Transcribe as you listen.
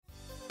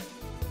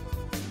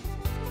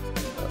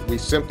We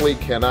simply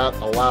cannot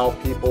allow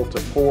people to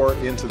pour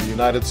into the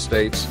United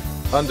States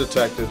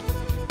undetected,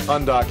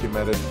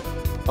 undocumented,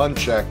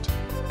 unchecked.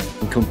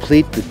 And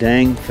complete the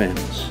dang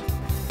fence.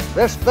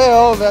 This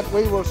bill that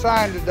we will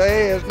sign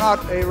today is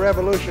not a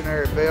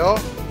revolutionary bill.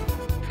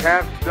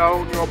 Cast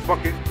down your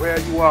bucket where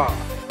you are.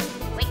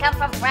 We come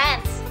from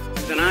France.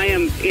 And I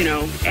am,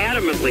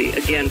 adamantly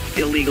against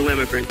illegal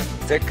immigrants.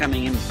 They're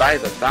coming in by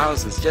the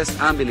thousands, just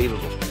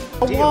unbelievable.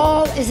 A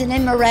wall is an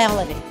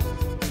immorality.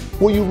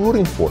 Who are you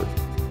rooting for?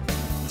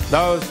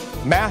 Those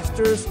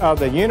masters of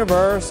the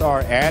universe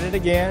are at it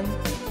again.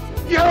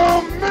 You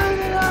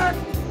maniac!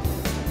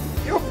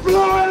 You blew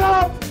it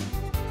up!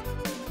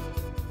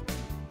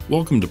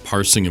 Welcome to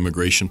Parsing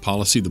Immigration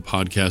Policy, the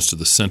podcast of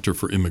the Center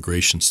for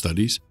Immigration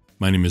Studies.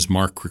 My name is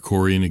Mark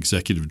Krikorian,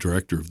 Executive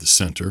Director of the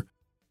Center.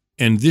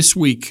 And this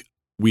week,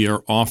 we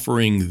are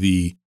offering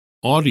the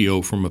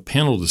audio from a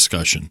panel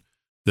discussion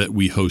that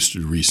we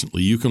hosted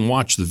recently. You can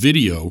watch the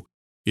video,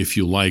 if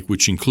you like,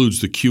 which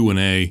includes the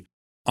Q&A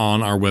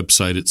on our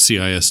website at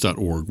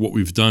cis.org. What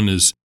we've done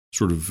is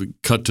sort of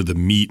cut to the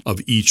meat of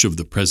each of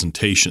the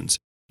presentations.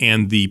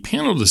 And the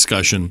panel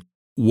discussion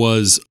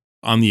was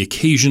on the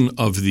occasion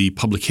of the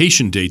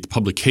publication date, the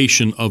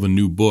publication of a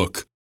new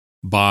book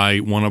by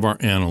one of our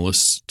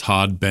analysts,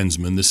 Todd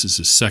Bensman. This is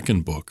his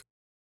second book.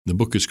 The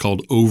book is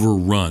called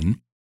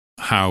OVERRUN: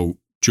 How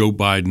Joe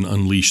Biden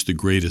Unleashed the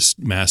Greatest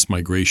Mass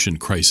Migration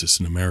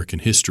Crisis in American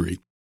History.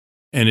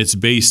 And it's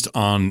based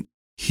on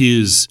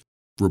his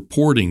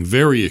reporting,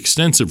 very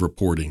extensive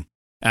reporting,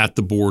 at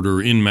the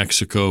border in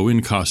Mexico,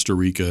 in Costa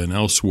Rica, and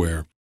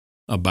elsewhere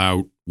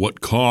about what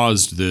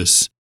caused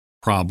this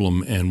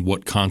problem and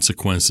what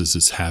consequences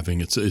it's having.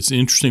 It's an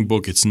interesting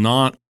book. It's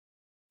not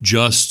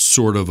just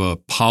sort of a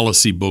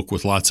policy book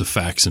with lots of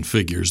facts and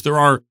figures. There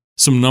are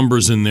some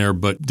numbers in there,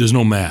 but there's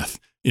no math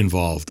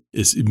involved.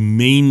 It's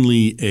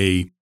mainly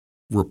a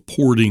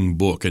reporting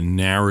book, a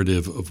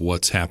narrative of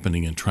what's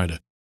happening and try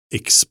to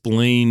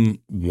explain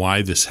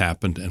why this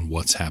happened and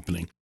what's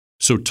happening.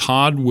 So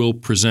Todd will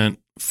present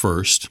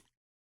first.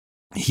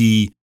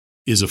 He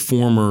is a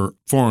former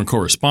foreign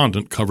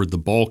correspondent, covered the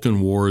Balkan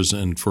Wars,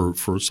 and for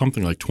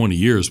something like 20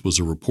 years was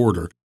a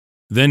reporter.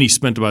 Then he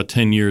spent about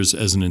 10 years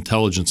as an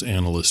intelligence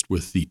analyst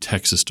with the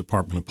Texas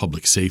Department of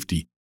Public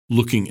Safety,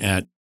 looking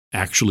at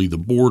actually the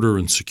border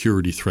and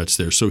security threats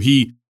there. So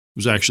he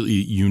was actually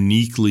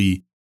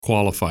uniquely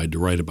qualified to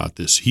write about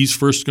this. He's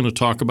first going to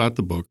talk about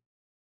the book.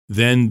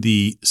 Then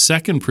the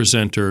second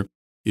presenter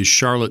is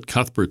Charlotte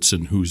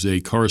Cuthbertson, who's a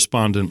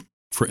correspondent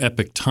for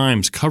Epoch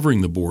Times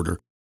covering the border.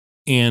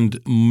 And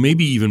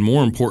maybe even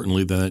more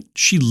importantly, that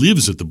she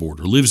lives at the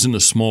border, lives in a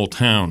small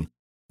town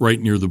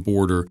right near the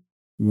border,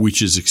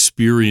 which is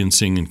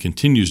experiencing and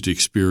continues to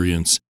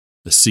experience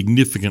a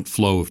significant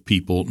flow of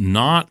people,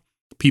 not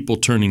people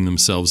turning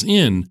themselves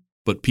in,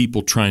 but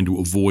people trying to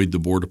avoid the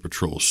Border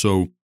Patrol.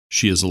 So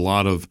she has a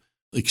lot of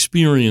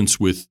experience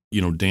with,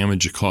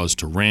 damage caused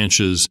to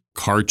ranches,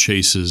 car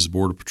chases,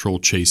 Border Patrol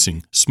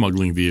chasing,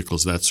 smuggling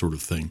vehicles, that sort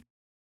of thing.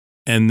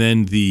 And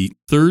then the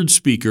third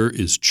speaker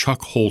is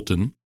Chuck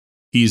Holton.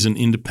 He's an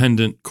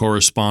independent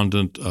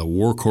correspondent, a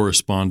war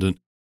correspondent.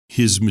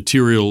 His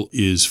material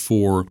is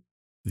for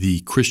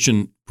the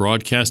Christian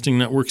Broadcasting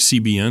Network,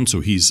 CBN, so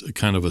he's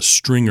kind of a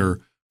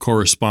stringer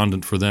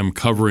correspondent for them,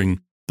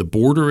 covering the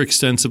border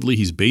extensively.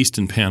 He's based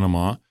in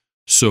Panama,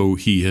 so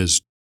he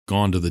has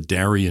gone to the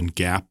Darien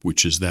Gap,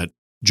 which is that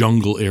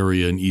jungle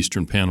area in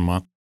eastern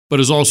Panama, but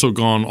has also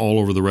gone all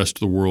over the rest of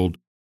the world,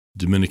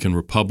 Dominican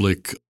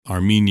Republic,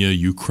 Armenia,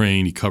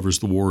 Ukraine. He covers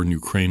the war in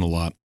Ukraine a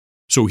lot.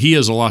 So he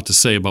has a lot to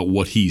say about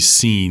what he's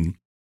seen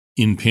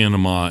in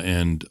Panama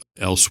and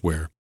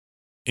elsewhere.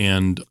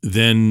 And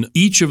then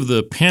each of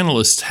the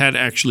panelists had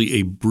actually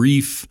a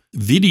brief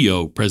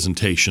video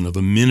presentation of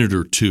a minute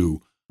or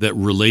two that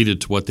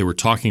related to what they were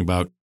talking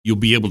about. You'll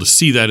be able to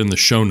see that in the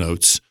show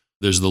notes.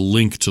 There's the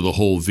link to the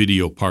whole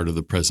video part of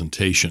the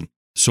presentation.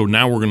 So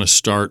now we're going to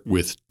start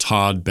with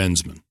Todd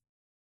Bensman.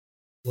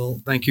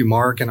 Well, thank you,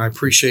 Mark, and I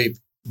appreciate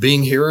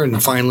being here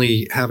and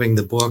finally having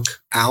the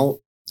book out.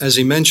 As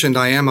he mentioned,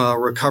 I am a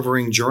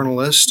recovering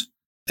journalist,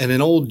 and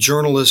an old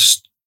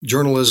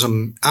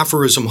journalism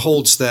aphorism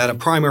holds that a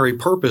primary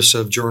purpose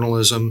of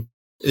journalism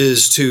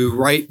is to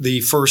write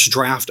the first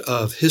draft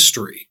of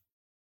history.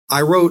 I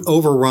wrote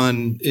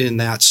OVERRUN in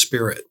that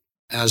spirit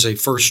as a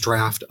first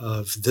draft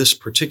of this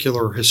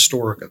particular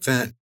historic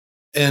event.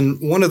 And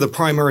one of the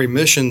primary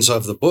missions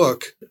of the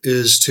book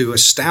is to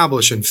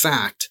establish, in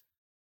fact,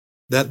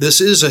 that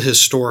this is a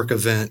historic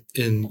event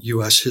in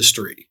U.S.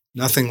 history.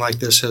 Nothing like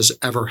this has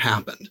ever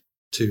happened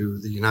to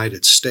the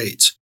United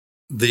States.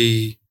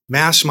 The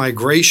mass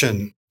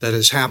migration that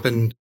has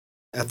happened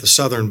at the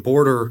southern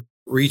border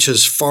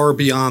reaches far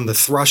beyond the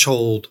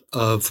threshold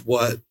of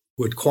what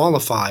would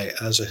qualify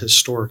as a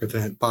historic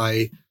event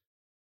by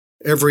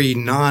every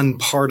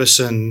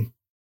nonpartisan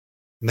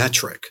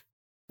metric.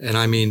 And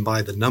I mean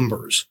by the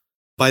numbers,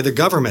 by the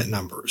government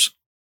numbers.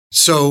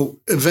 So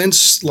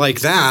events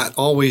like that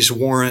always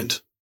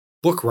warrant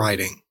book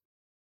writing.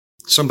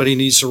 Somebody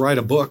needs to write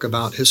a book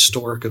about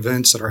historic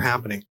events that are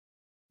happening.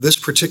 This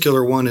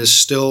particular one is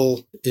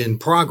still in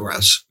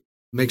progress.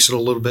 Makes it a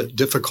little bit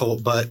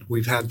difficult, but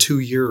we've had 2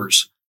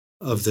 years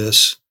of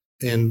this,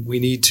 and we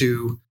need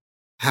to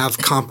have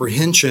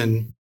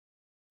comprehension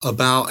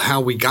about how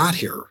we got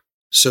here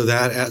so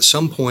that at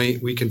some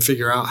point we can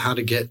figure out how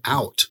to get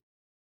out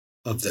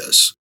of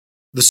this.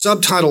 The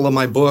subtitle of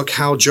my book,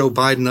 How Joe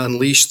Biden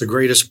Unleashed the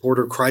Greatest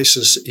Border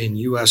Crisis in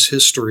U.S.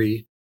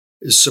 History,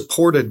 is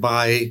supported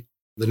by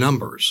the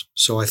numbers.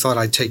 So I thought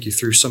I'd take you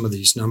through some of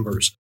these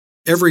numbers.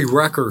 Every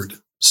record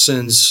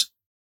since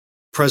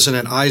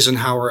President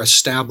Eisenhower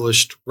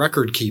established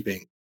record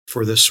keeping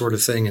for this sort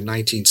of thing in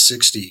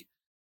 1960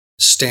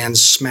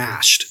 stands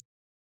smashed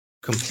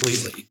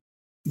completely.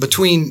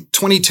 Between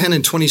 2010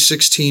 and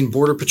 2016,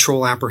 Border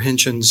Patrol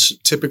apprehensions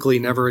typically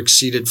never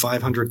exceeded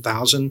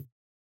 500,000.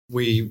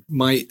 We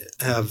might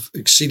have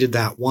exceeded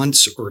that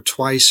once or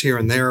twice here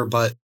and there,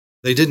 but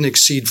they didn't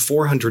exceed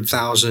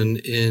 400,000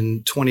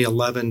 in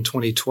 2011,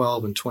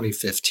 2012, and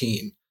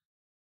 2015.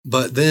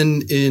 But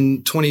then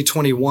in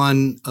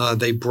 2021,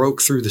 they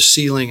broke through the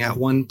ceiling at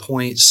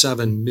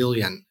 1.7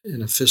 million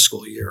in a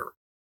fiscal year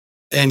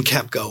and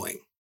kept going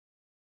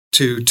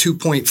to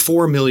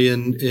 2.4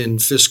 million in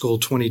fiscal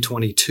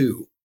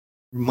 2022.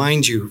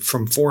 Mind you,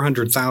 from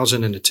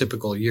 400,000 in a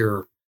typical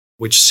year,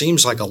 which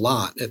seems like a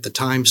lot, at the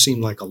time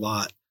seemed like a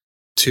lot,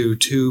 to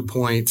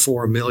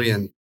 2.4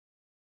 million.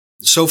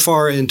 So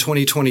far in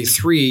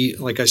 2023,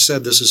 like I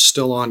said, this is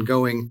still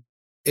ongoing,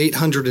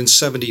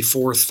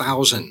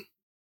 874,000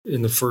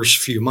 in the first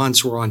few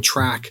months. We're on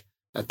track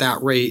at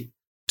that rate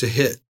to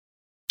hit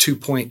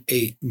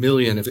 2.8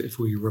 million if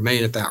we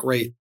remain at that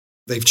rate.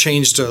 They've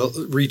changed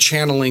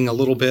rechanneling a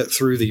little bit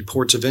through the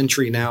ports of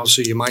entry now,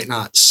 so you might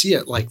not see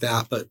it like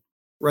that, but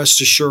rest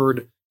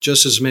assured,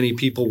 just as many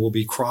people will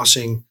be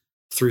crossing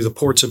through the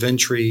ports of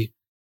entry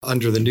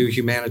under the new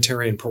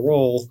humanitarian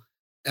parole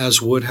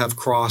as would have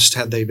crossed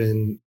had they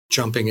been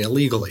jumping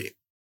illegally.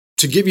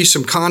 To give you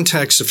some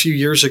context, a few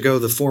years ago,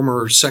 the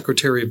former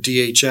Secretary of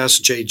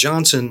DHS, Jay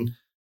Johnson,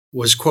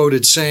 was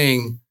quoted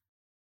saying,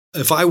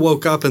 "If I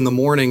woke up in the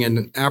morning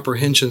and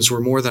apprehensions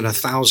were more than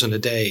 1,000 a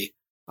day,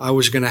 I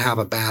was going to have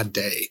a bad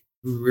day.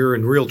 We're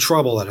in real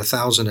trouble at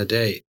 1,000 a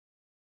day."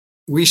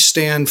 We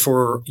stand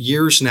for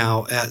years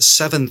now at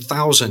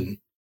 7,000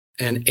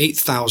 and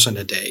 8,000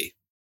 a day.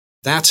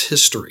 That's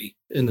history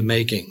in the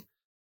making.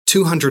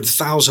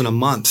 200,000 a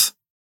month.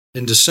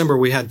 In December,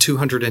 we had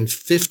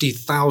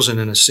 250,000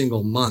 in a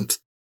single month.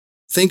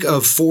 Think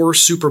of 4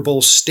 Super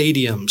Bowl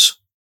stadiums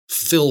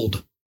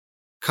filled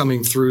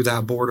coming through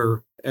that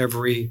border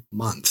every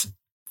month.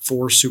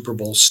 4 Super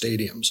Bowl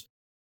stadiums.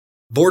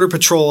 Border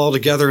Patrol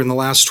altogether in the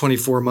last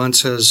 24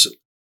 months has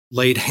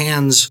laid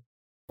hands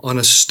on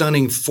a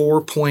stunning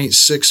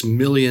 4.6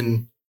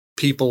 million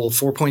people,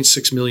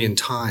 4.6 million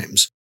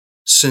times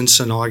since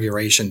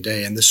Inauguration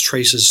Day. And this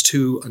traces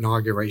to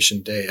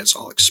Inauguration Day, as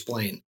I'll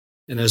explain,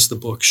 and as the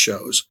book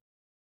shows.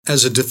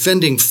 As a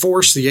defending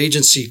force, the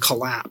agency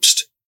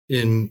collapsed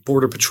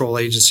Border Patrol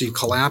agency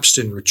collapsed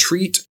in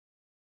retreat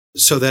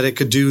so that it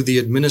could do the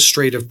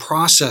administrative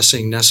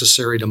processing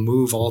necessary to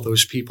move all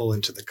those people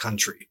into the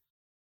country.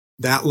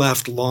 That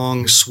left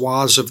long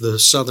swaths of the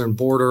southern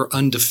border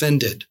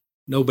undefended.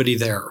 Nobody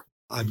there.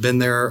 I've been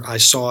there. I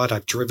saw it.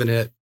 I've driven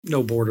it.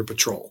 No Border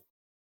Patrol.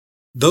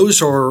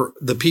 Those are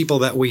the people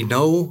that we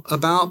know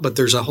about, but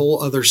there's a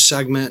whole other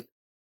segment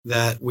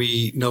that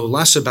we know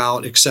less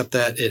about, except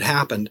that it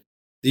happened.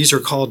 These are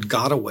called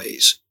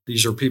gotaways.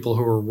 These are people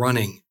who are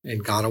running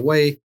and got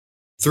away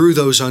through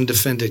those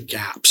undefended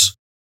gaps.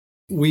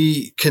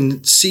 We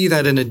can see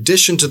that in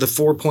addition to the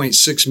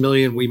 4.6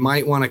 million, we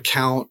might want to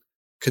count,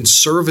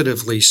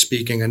 conservatively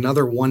speaking,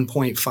 another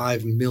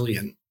 1.5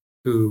 million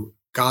who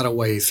got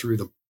away through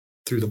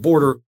the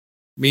border,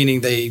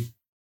 meaning they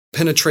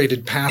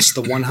penetrated past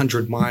the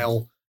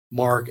 100-mile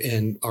mark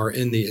and are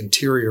in the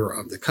interior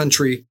of the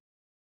country.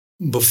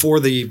 Before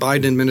the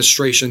Biden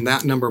administration,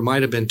 that number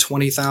might have been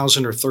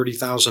 20,000 or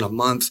 30,000 a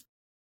month.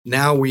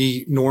 Now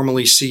we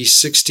normally see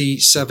 60,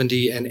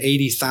 70, and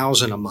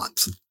 80,000 a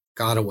month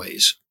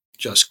gotaways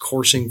just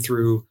coursing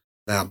through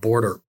that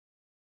border.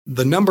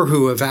 The number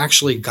who have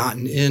actually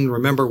gotten in,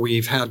 remember,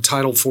 we've had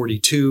Title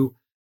 42,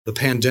 the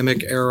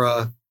pandemic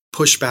era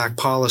pushback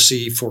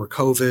policy for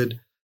COVID.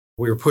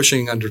 We were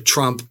pushing under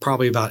Trump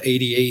probably about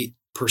 88%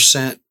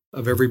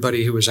 of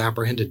everybody who was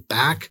apprehended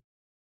back.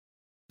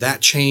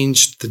 That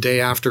changed the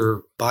day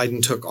after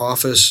Biden took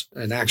office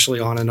and actually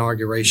on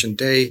Inauguration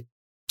Day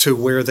to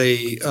where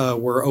they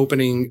were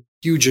opening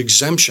huge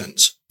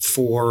exemptions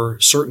for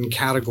certain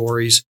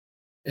categories.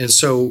 And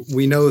so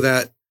we know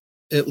that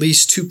at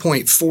least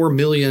 2.4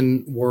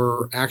 million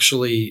were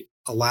actually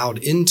allowed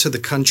into the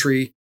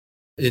country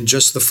in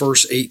just the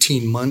first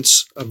 18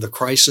 months of the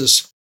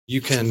crisis.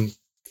 You can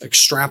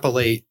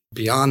extrapolate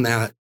beyond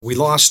that. We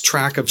lost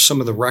track of some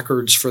of the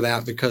records for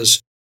that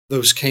because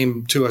those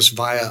came to us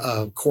via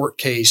a court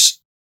case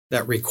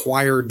that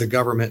required the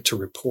government to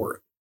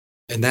report.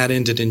 And that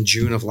ended in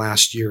June of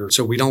last year.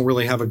 So we don't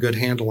really have a good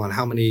handle on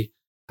how many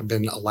have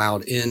been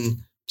allowed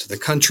in to the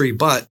country,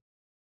 but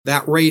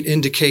that rate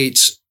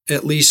indicates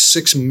at least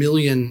 6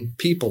 million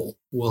people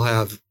will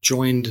have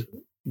joined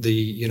the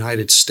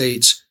United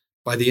States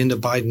by the end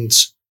of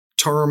Biden's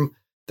term.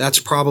 That's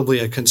probably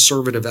a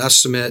conservative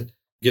estimate,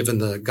 given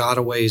the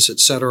gotaways, et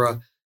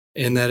cetera,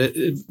 and that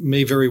it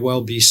may very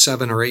well be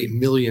 7 or 8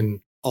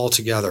 million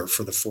altogether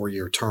for the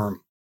 4-year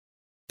term.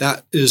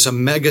 That is a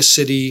mega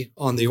city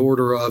on the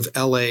order of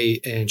LA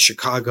and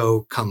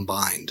Chicago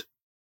combined,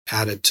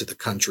 added to the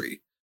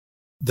country.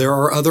 There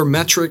are other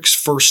metrics,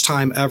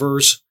 first-time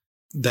evers,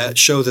 that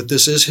show that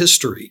this is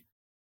history.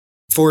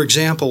 For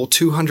example,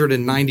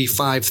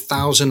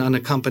 295,000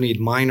 unaccompanied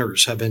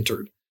minors have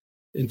entered.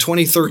 In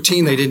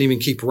 2013, they didn't even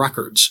keep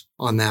records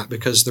on that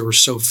because there were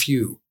so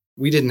few.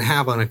 We didn't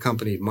have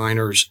unaccompanied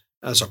minors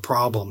as a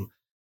problem.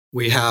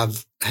 We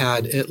have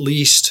had at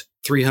least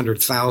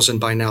 300,000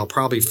 by now,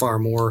 probably far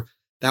more.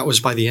 That was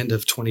by the end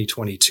of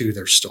 2022.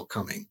 They're still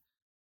coming.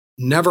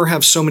 Never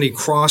have so many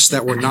crossed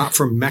that were not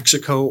from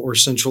Mexico or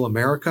Central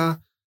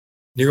America.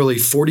 Nearly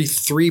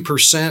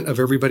 43% of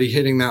everybody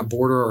hitting that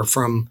border are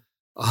from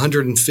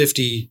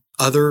 150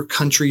 other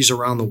countries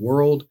around the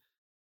world.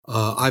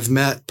 I've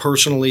met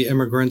personally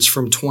immigrants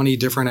from 20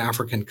 different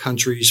African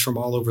countries, from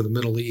all over the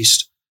Middle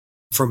East,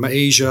 from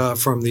Asia,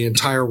 from the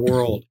entire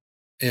world.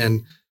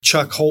 And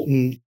Chuck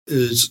Holton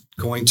is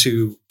going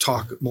to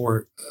talk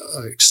more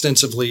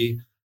extensively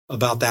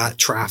about that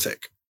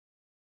traffic.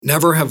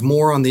 Never have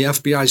more on the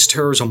FBI's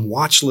terrorism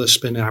watch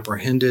list been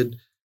apprehended.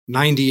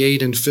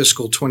 98 in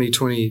fiscal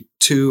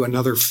 2022,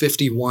 another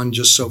 51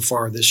 just so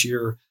far this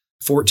year,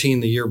 14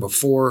 the year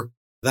before.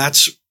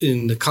 That's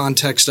in the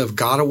context of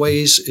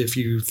gotaways. If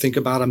you think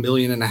about 1.5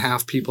 million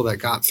people that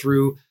got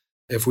through,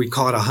 if we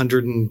caught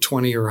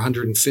 120 or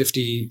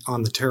 150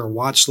 on the terror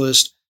watch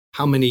list,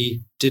 how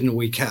many didn't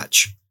we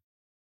catch?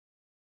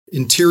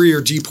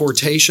 Interior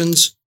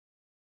deportations.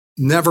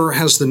 Never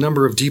has the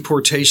number of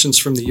deportations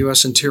from the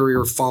U.S.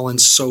 Interior fallen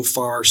so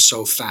far,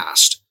 so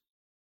fast.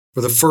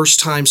 For the first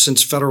time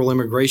since federal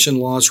immigration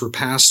laws were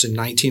passed in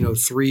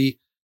 1903,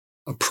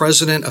 a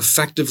president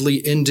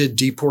effectively ended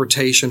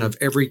deportation of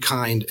every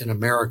kind in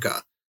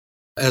America,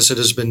 as it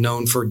has been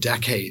known for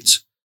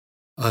decades,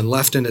 and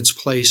left in its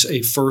place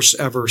a first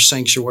ever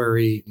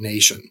sanctuary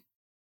nation.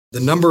 The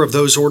number of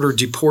those ordered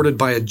deported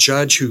by a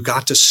judge who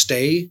got to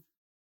stay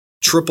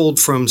tripled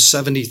from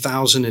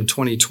 70,000 in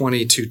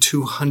 2020 to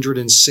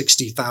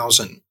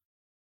 260,000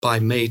 by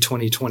May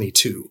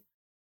 2022.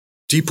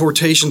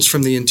 Deportations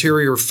from the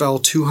interior fell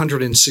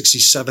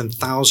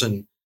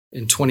 267,000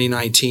 in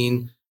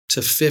 2019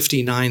 to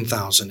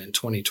 59,000 in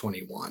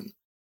 2021.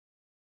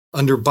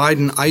 Under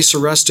Biden, ICE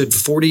arrested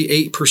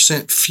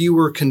 48%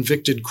 fewer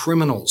convicted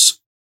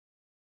criminals,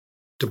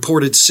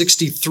 deported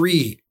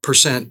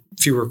 63%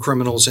 fewer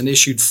criminals, and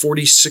issued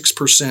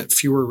 46%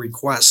 fewer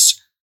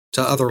requests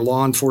to other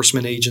law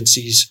enforcement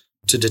agencies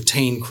to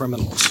detain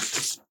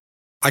criminals.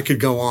 I could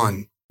go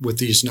on with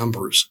these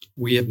numbers.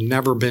 We have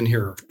never been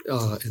here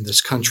in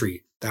this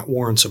country. That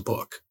warrants a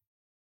book.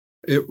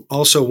 It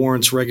also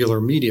warrants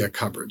regular media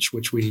coverage,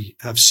 which we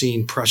have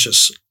seen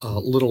precious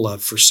little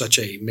of for such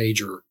a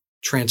major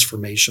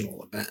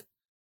transformational event.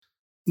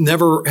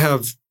 Never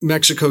have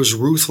Mexico's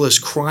ruthless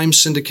crime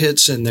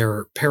syndicates and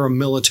their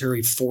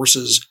paramilitary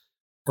forces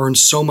earned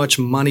so much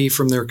money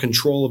from their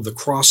control of the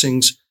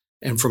crossings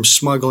and from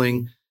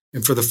smuggling.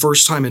 And for the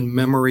first time in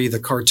memory, the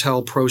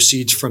cartel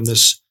proceeds from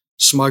this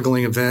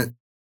smuggling event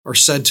are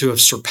said to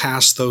have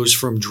surpassed those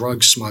from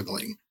drug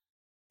smuggling.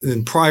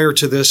 And prior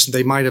to this,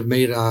 they might have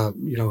made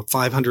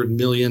 $500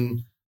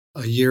 million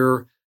a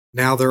year.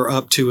 Now they're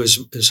up to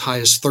as high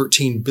as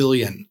 $13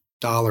 billion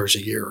a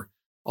year.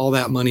 All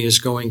that money is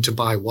going to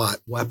buy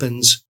what?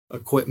 Weapons,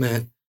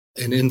 equipment,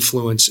 and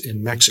influence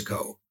in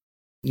Mexico.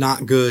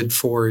 Not good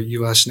for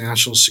U.S.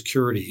 national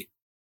security.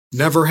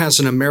 Never has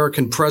an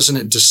American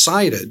president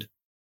decided,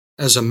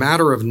 as a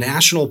matter of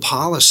national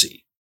policy,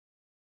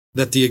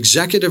 that the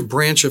executive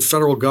branch of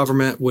federal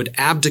government would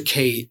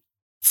abdicate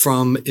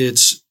from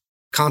its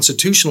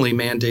constitutionally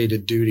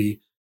mandated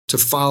duty to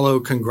follow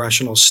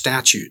congressional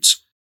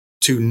statutes,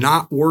 to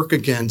not work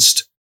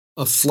against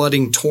a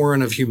flooding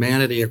torrent of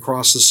humanity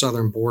across the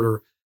southern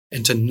border,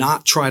 and to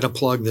not try to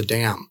plug the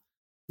dam.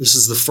 This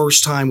is the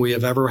first time we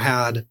have ever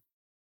had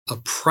a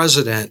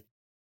president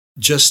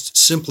just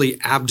simply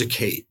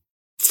abdicate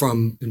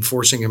from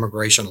enforcing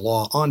immigration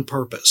law on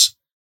purpose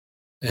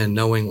and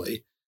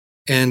knowingly.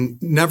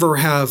 And never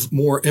have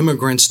more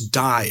immigrants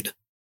died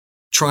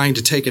trying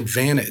to take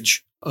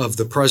advantage of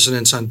the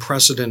president's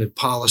unprecedented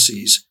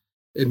policies,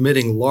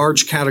 admitting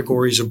large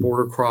categories of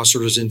border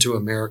crossers into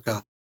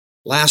America.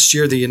 Last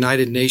year, the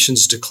United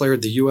Nations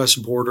declared the U.S.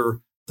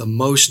 border the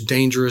most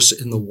dangerous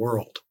in the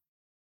world.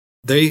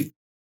 They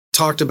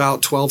talked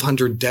about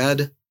 1,200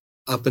 dead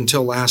up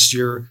until last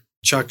year.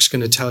 Chuck's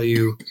going to tell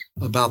you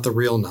about the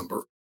real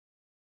number.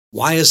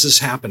 Why is this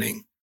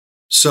happening?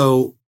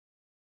 So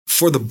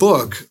for the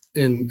book,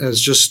 and as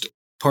just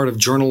part of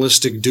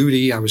journalistic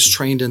duty, I was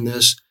trained in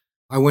this,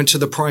 I went to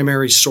the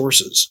primary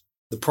sources.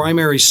 The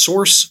primary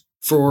source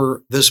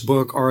for this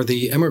book are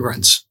the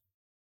immigrants,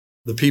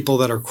 the people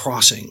that are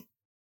crossing,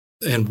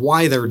 and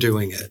why they're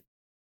doing it.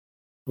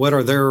 what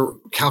are their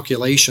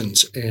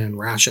calculations and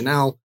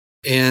rationale?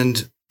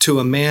 And to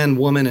a man,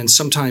 woman, and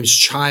sometimes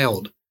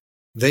child,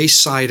 they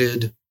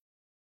cited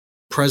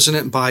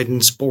President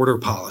Biden's border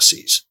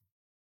policies.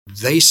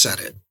 They said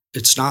it.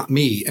 It's not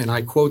me. And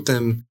I quote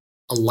them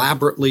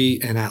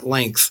elaborately and at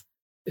length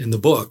in the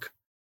book.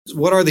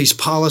 What are these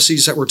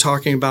policies that we're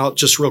talking about?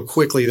 Just real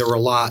quickly, there were a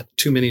lot,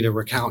 too many to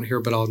recount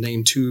here, but I'll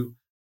name two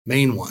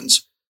main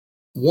ones.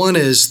 One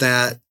is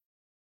that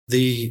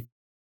the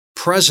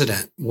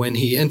president, when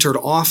he entered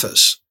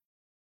office,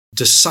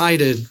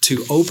 decided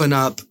to open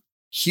up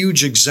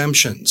huge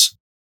exemptions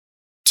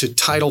to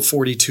Title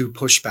 42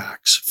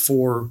 pushbacks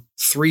for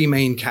three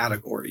main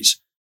categories: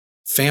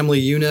 family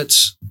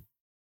units,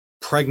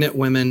 pregnant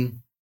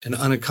women, and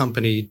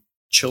unaccompanied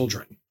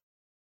children.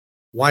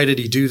 Why did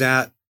he do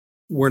that?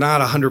 We're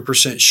not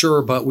 100%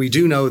 sure, but we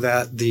do know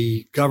that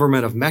the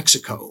government of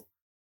Mexico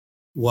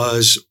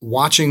was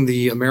watching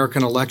the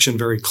American election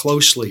very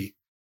closely.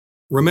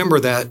 Remember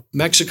that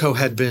Mexico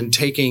had been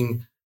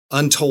taking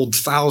untold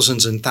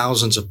thousands and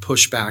thousands of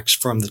pushbacks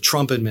from the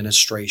Trump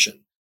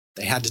administration.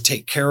 They had to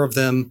take care of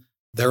them.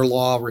 Their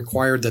law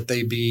required that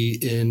they be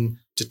in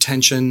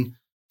detention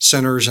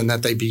centers and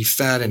that they be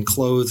fed and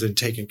clothed and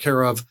taken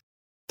care of.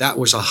 That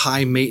was a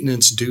high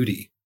maintenance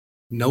duty.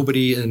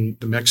 Nobody in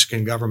the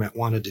Mexican government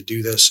wanted to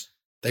do this.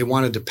 They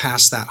wanted to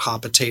pass that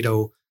hot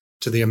potato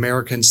to the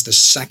Americans the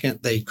second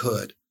they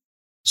could.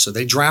 So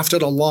they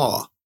drafted a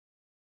law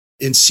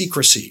in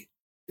secrecy,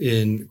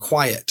 in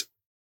quiet,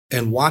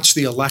 and watched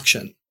the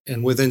election.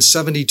 And within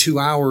 72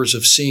 hours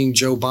of seeing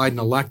Joe Biden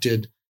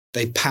elected,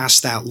 they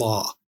passed that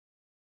law.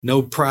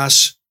 No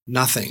press,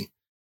 nothing.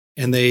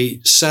 And they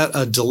set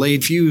a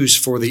delayed fuse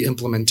for the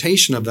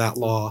implementation of that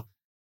law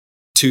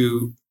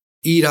to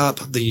eat up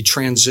the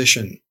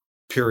transition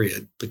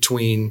period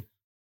between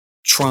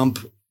Trump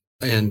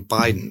and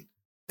Biden.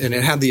 And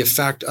it had the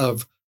effect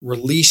of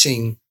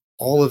releasing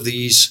all of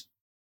these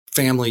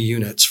family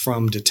units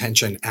from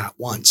detention at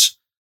once.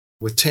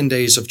 With 10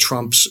 days of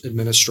Trump's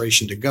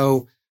administration to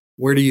go,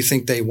 where do you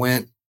think they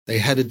went? They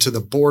headed to the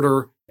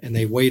border and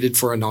they waited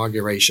for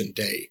Inauguration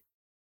Day.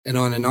 And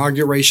on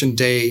Inauguration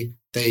Day,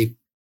 they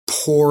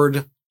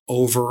poured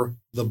over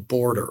the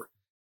border.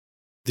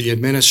 The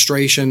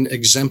administration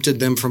exempted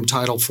them from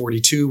Title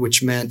 42,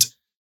 which meant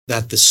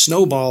that the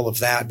snowball of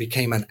that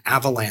became an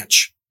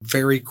avalanche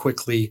very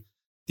quickly.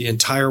 The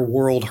entire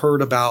world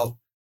heard about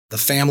the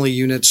family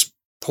units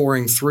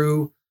pouring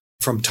through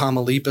from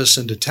Tamaulipas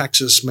into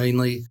Texas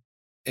mainly.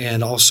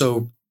 And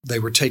also they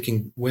were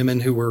taking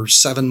women who were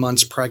 7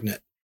 months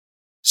pregnant.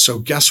 So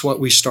guess what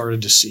we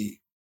started to see?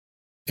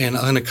 And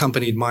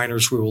unaccompanied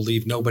minors, we will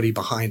leave nobody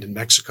behind in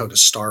Mexico to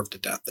starve to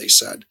death, they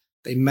said.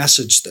 They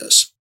messaged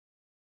this.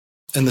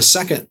 And the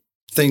second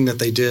thing that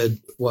they did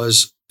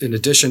was, in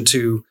addition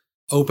to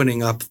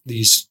opening up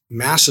these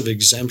massive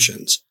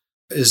exemptions,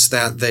 is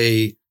that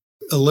they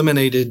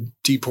eliminated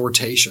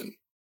deportation.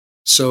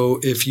 So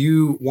if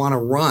you want to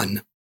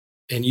run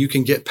and you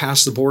can get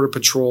past the Border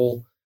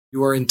Patrol,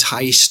 you are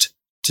enticed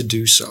to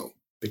do so,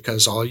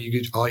 because all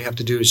you have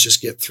to do is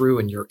just get through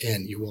and you're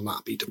in. You will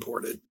not be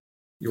deported.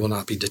 You will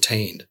not be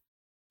detained.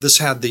 This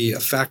had the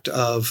effect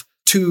of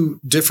two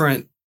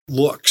different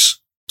looks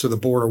to the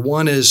border.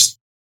 One is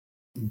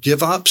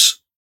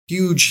give-ups,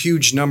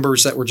 huge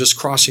numbers that were just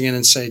crossing in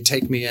and say,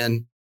 take me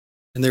in.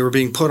 And they were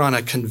being put on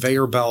a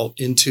conveyor belt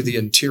into the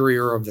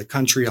interior of the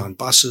country on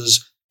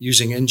buses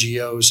using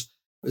NGOs.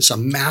 It's a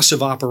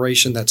massive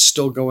operation that's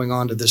still going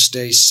on to this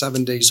day,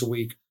 7 days a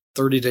week,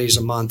 30 days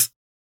a month,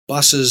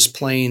 buses,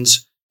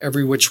 planes,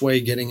 every which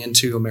way getting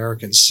into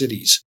American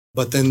cities.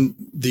 But then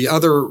the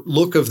other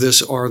look of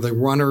this are the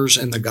runners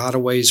and the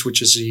gotaways,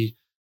 which is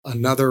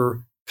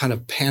another kind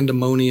of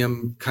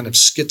pandemonium, kind of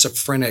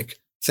schizophrenic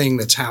thing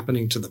that's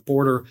happening to the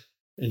border.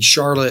 And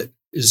Charlotte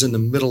is in the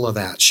middle of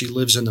that. She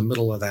lives in the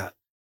middle of that.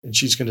 And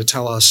she's going to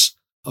tell us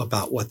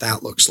about what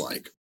that looks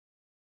like.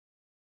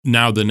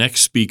 Now, the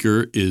next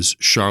speaker is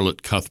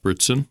Charlotte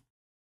Cuthbertson.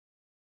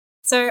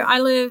 So I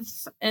live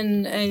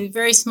in a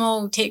very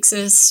small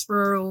Texas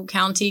rural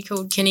county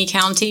called Kinney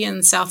County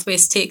in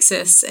southwest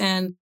Texas.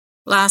 And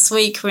last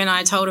week when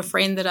I told a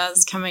friend that I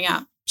was coming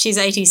up, she's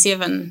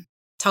 87,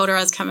 told her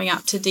I was coming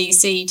up to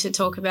DC to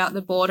talk about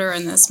the border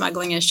and the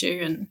smuggling issue.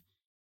 And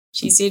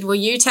she said, well,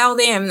 you tell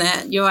them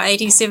that your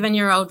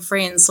 87-year-old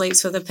friend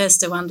sleeps with a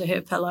pistol under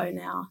her pillow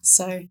now.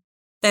 So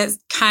that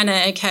kind of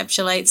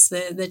encapsulates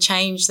the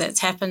change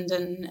that's happened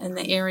in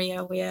the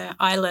area where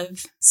I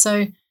live.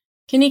 So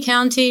Kinney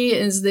County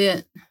is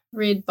the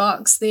red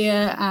box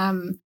there.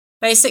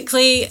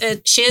 Basically,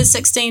 it shares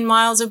 16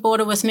 miles of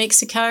border with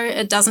Mexico.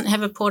 It doesn't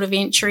have a port of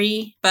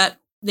entry, but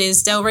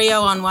there's Del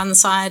Rio on one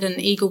side and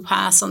Eagle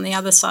Pass on the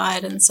other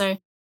side. And so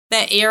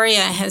that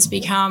area has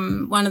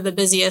become one of the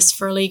busiest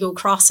for illegal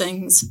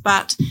crossings.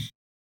 But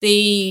the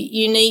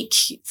unique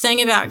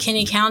thing about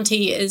Kinney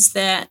County is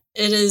that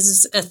it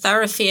is a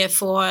thoroughfare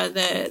for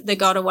the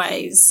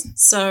gotaways.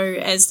 So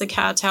as the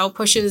cartel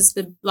pushes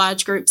the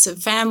large groups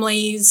of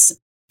families,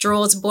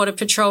 draws Border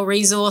Patrol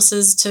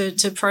resources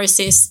to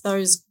process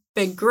those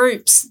big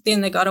groups,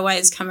 then the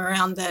gotaways come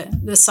around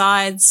the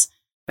sides,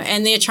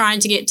 and they're trying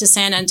to get to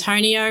San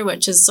Antonio,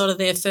 which is sort of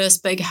their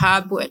first big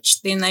hub,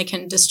 which then they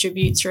can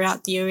distribute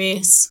throughout the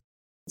US.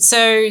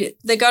 So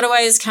the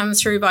gotaways come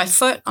through by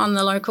foot on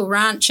the local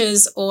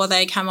ranches, or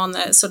they come on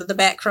the sort of the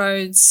back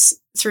roads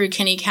through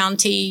Kinney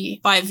County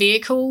by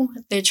vehicle.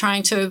 They're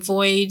trying to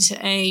avoid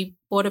a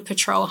Border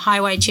Patrol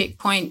highway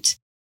checkpoint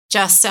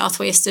just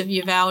southwest of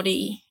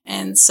Uvalde.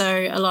 And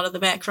so a lot of the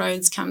back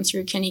roads come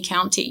through Kinney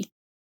County.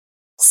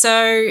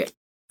 So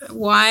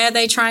why are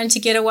they trying to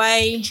get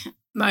away?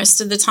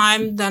 Most of the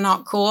time, they're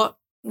not caught.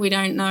 We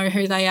don't know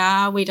who they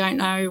are. We don't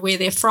know where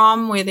they're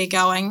from, where they're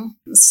going.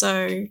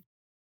 So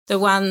the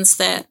ones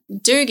that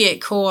do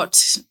get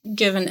caught,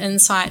 give an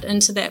insight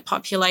into that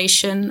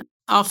population.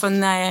 Often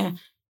they're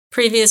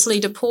previously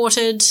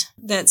deported.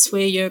 That's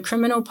where your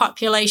criminal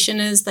population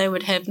is. They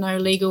would have no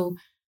legal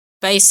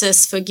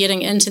basis for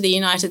getting into the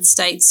United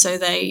States, so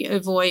they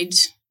avoid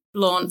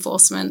law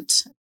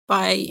enforcement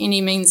by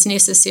any means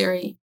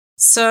necessary.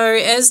 So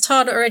as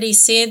Todd already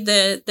said,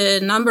 the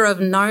number of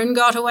known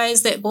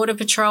gotaways that Border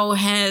Patrol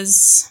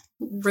has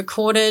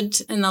recorded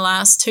in the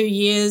last 2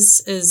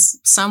 years is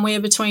somewhere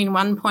between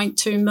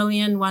 1.2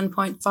 million,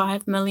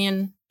 1.5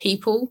 million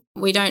people.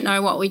 We don't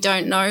know what we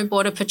don't know.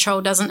 Border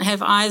Patrol doesn't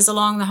have eyes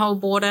along the whole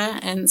border,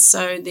 and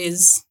so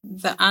there's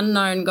the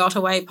unknown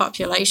gotaway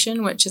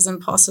population, which is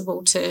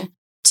impossible to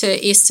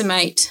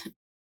estimate.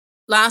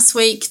 Last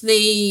week,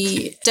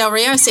 the Del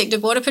Rio Sector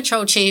Border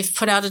Patrol chief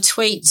put out a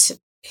tweet.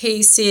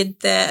 He said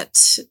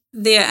that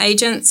their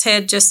agents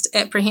had just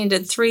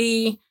apprehended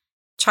 3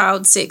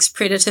 child sex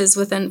predators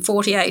within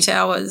 48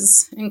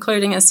 hours,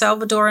 including a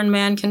Salvadoran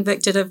man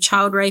convicted of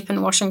child rape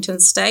in Washington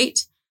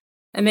state,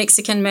 a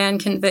Mexican man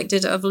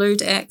convicted of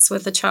lewd acts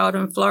with a child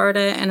in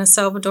Florida, and a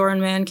Salvadoran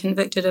man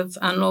convicted of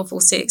unlawful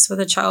sex with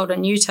a child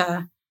in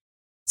Utah.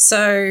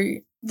 So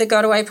the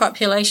gotaway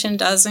population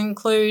does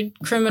include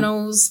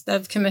criminals.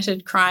 They've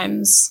committed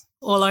crimes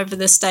all over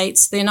the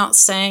states. They're not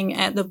staying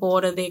at the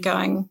border. They're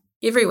going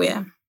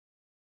everywhere.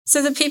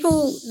 So the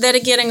people that are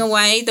getting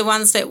away, the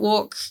ones that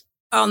walk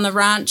on the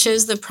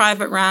ranches, the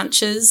private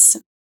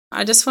ranches,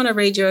 I just want to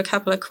read you a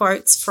couple of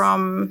quotes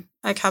from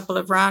a couple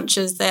of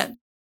ranches that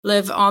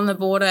live on the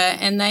border,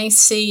 and they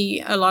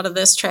see a lot of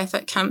this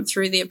traffic come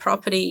through their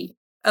property.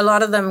 A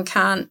lot of them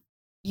can't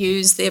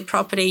use their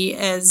property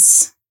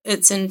as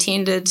it's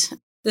intended.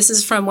 This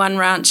is from one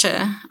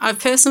rancher. I've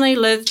personally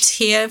lived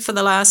here for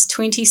the last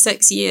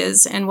 26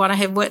 years, and what I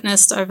have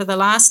witnessed over the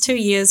last 2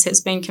 years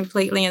has been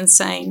completely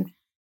insane.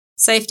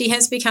 Safety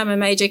has become a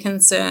major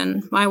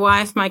concern. My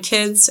wife, my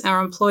kids,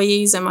 our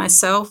employees, and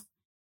myself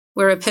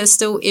wear a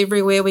pistol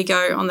everywhere we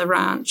go on the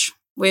ranch.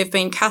 We have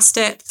been cussed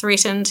at,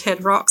 threatened,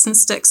 had rocks and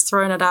sticks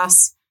thrown at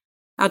us.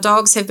 Our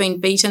dogs have been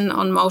beaten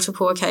on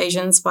multiple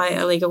occasions by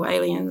illegal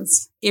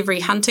aliens. Every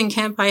hunting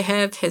camp I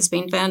have has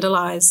been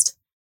vandalized.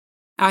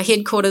 Our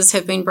headquarters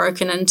have been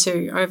broken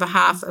into. Over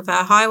half of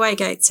our highway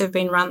gates have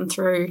been run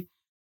through.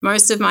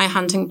 Most of my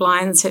hunting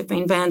blinds have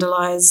been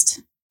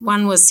vandalized.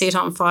 One was set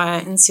on fire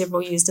and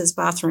several used as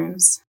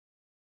bathrooms.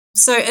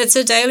 So it's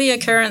a daily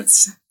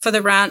occurrence for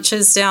the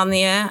ranchers down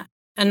there.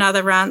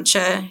 Another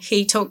rancher,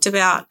 he talked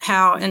about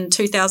how in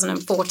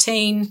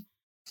 2014,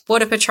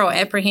 Border Patrol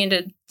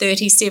apprehended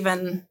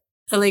 37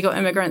 illegal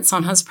immigrants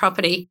on his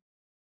property.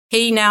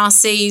 He now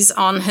sees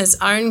on his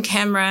own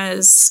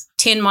cameras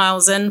 10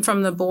 miles in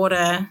from the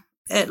border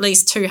at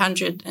least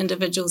 200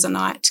 individuals a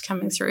night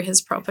coming through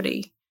his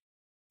property.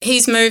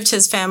 He's moved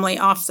his family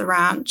off the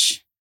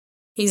ranch.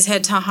 He's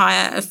had to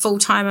hire a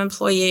full-time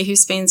employee who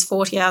spends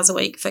 40 hours a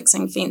week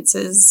fixing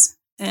fences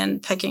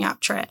and picking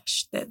up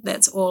trash.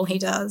 That's all he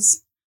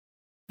does.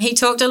 He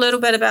talked a little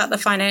bit about the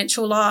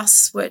financial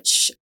loss,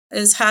 which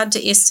is hard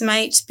to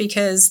estimate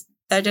because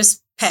they're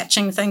just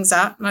patching things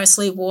up,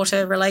 mostly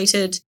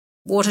water-related,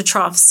 water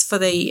troughs for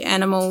the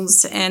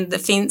animals and the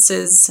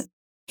fences.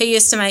 He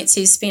estimates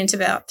he spent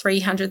about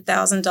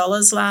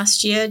 $300,000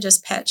 last year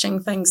just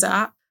patching things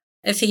up.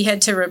 If he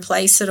had to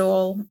replace it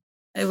all,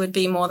 it would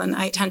be more than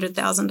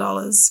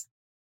 $800,000.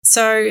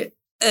 So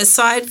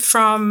aside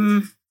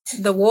from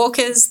the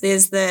walkers,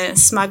 there's the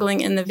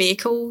smuggling in the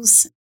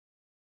vehicles.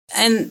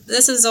 And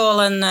this is all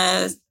in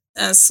a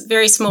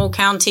very small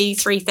county,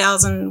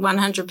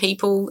 3,100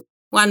 people,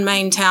 one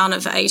main town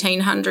of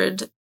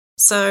 1,800.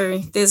 So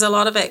there's a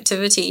lot of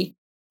activity.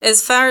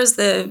 As far as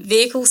the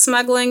vehicle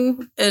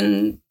smuggling,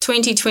 in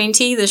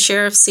 2020, the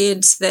sheriff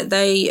said that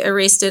they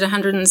arrested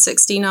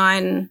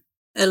 169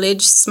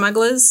 alleged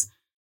smugglers.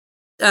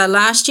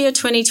 Last year,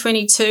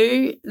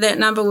 2022, that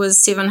number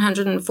was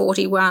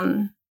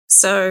 741.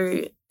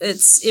 So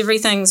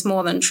everything's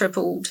more than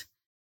tripled.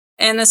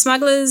 And the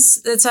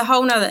smugglers, it's a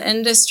whole nother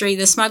industry.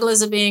 The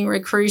smugglers are being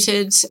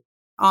recruited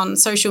on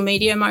social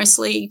media,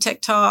 mostly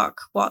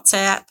TikTok,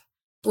 WhatsApp,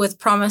 with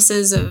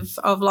promises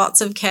of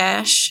lots of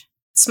cash.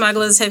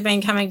 Smugglers have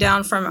been coming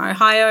down from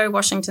Ohio,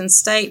 Washington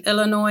State,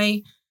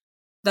 Illinois.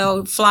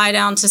 They'll fly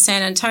down to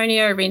San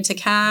Antonio, rent a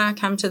car,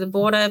 come to the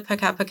border,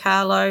 pick up a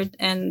carload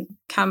and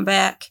come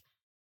back.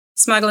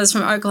 smugglers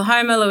from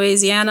Oklahoma,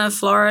 Louisiana,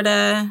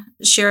 Florida.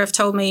 The sheriff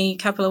told me a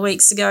couple of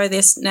weeks ago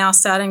they're now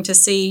starting to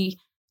see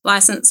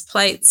license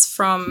plates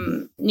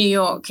from New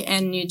York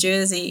and New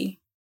Jersey.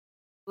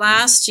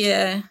 Last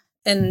year,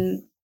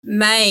 in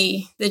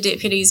May, the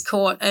deputies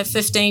caught a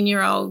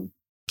 15-year-old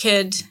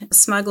kid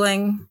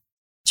smuggling.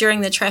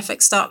 During the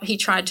traffic stop, he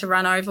tried to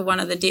run over one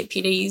of the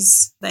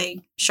deputies.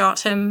 They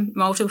shot him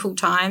multiple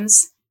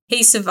times.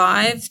 He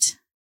survived.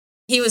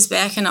 He was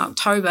back in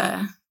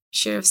October.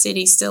 Sheriff said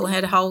he still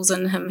had holes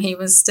in him. He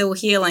was still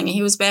healing.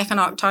 He was back in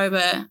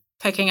October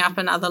picking up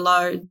another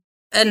load.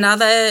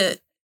 Another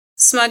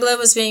smuggler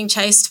was being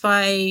chased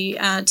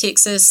by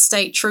Texas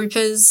state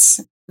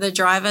troopers. The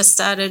driver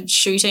started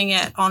shooting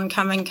at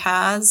oncoming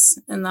cars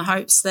in the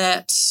hopes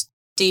that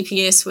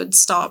DPS would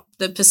stop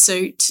the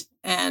pursuit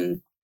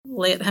and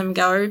let him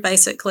go,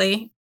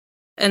 basically.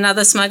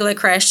 Another smuggler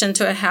crashed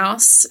into a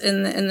house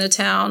in the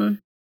town.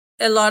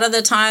 A lot of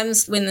the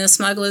times when the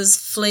smugglers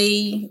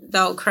flee,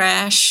 they'll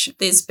crash.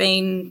 There's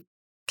been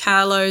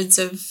carloads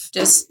of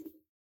just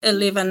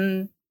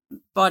 11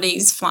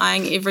 bodies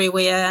flying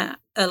everywhere.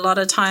 A lot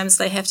of times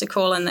they have to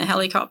call in the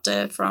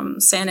helicopter from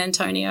San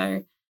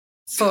Antonio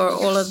for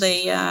all of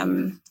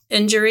the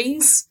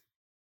injuries.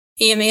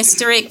 EMS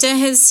director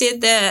has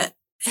said that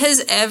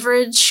his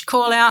average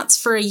call-outs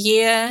for a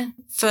year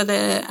for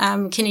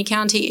the Kinney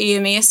County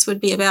EMS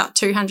would be about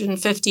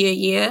 250 a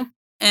year.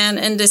 And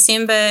in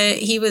December,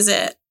 he was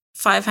at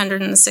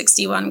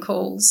 561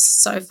 calls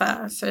so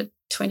far for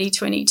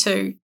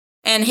 2022.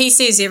 And he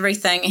sees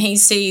everything. He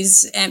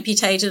sees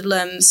amputated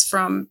limbs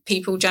from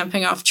people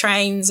jumping off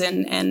trains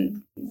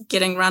and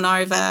getting run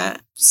over,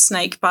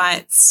 snake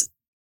bites,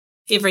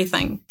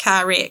 everything,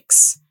 car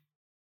wrecks.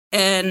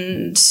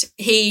 And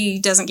he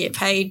doesn't get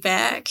paid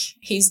back.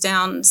 He's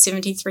down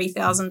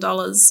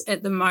 $73,000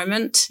 at the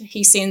moment.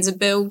 He sends a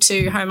bill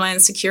to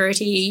Homeland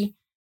Security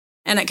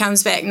and it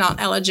comes back not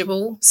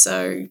eligible.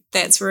 So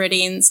that's where it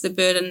ends. The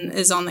burden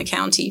is on the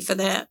county for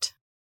that.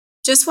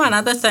 Just one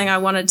other thing I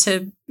wanted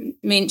to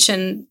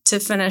mention to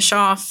finish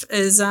off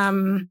is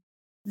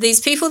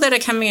these people that are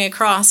coming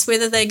across,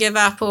 whether they give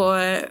up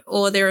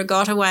or they're a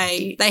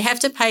got-away, they have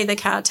to pay the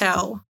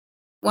cartel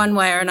one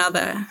way or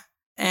another.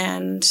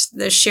 And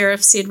the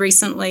sheriff said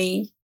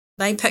recently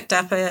they picked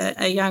up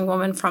a young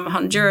woman from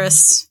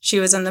Honduras. She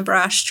was in the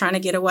brush trying to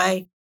get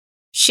away.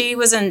 She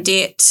was in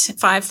debt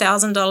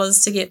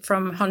 $5,000 to get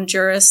from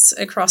Honduras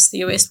across the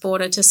US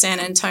border to San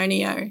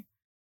Antonio.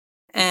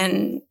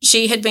 And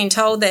she had been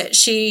told that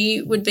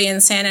she would be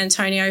in San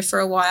Antonio for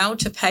a while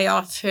to pay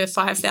off her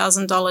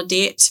 $5,000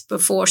 debt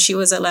before she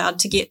was allowed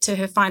to get to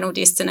her final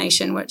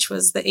destination, which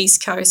was the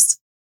East Coast,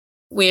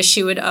 where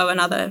she would owe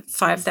another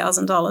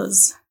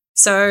 $5,000.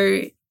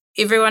 So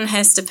everyone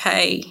has to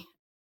pay.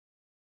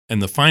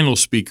 And the final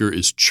speaker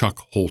is Chuck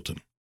Holton.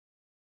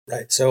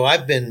 Right. So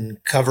I've been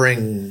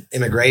covering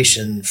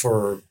immigration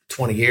for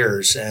 20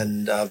 years,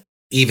 and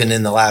even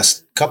in the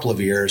last couple of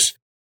years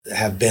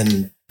have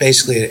been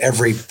basically at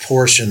every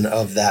portion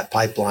of that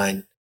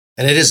pipeline.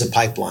 And it is a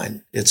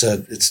pipeline.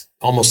 It's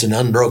almost an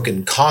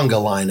unbroken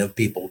conga line of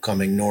people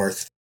coming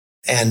north.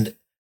 And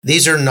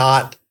these are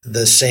not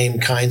the same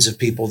kinds of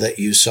people that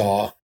you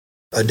saw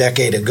a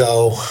decade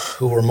ago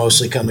who were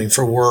mostly coming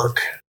for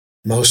work,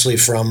 mostly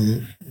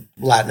from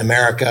Latin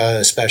America,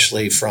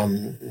 especially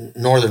from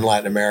northern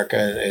Latin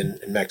America and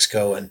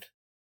Mexico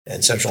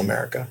and Central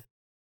America.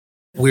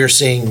 We're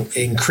seeing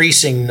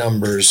increasing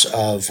numbers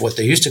of what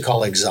they used to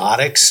call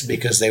exotics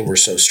because they were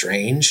so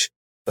strange,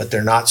 but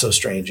they're not so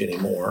strange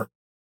anymore.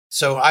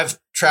 So I've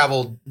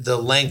traveled the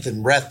length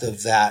and breadth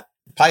of that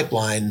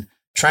pipeline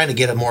trying to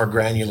get a more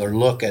granular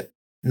look at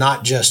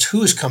not just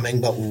who's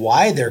coming, but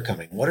why they're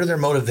coming. What are their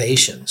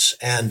motivations?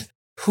 And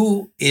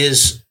who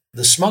is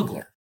the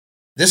smuggler?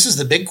 This is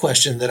the big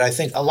question that I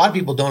think a lot of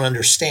people don't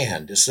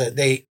understand, is that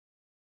they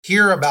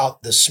hear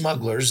about the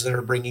smugglers that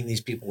are bringing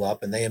these people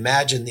up and they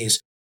imagine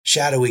these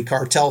shadowy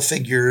cartel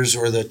figures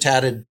or the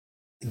tatted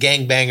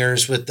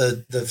gangbangers with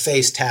the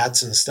face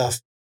tats and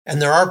stuff.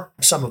 And there are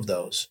some of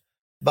those.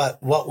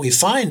 But what we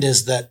find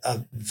is that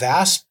a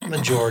vast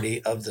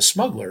majority of the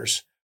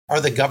smugglers are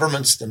the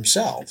governments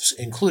themselves,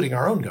 including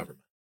our own government.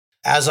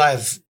 As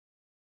I've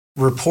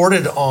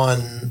reported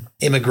on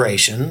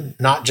immigration,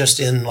 not just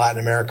in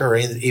Latin America or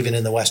even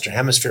in the Western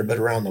Hemisphere, but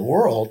around the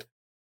world,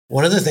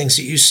 one of the things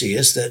that you see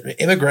is that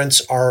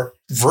immigrants are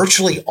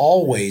virtually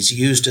always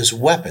used as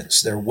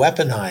weapons. They're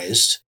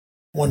weaponized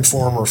one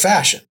form or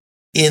fashion.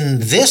 In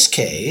this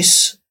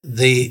case,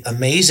 the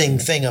amazing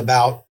thing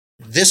about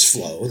this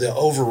flow, the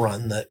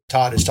overrun that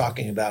Todd is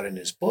talking about in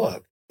his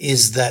book,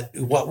 is that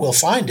what we'll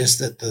find is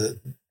that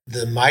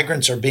the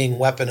migrants are being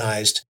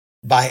weaponized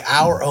by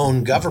our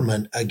own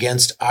government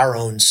against our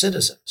own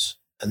citizens.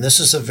 And this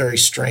is a very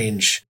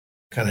strange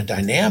kind of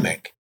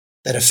dynamic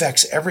that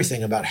affects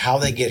everything about how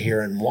they get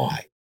here and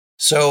why.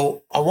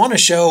 So I want to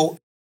show,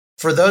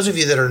 for those of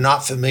you that are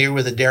not familiar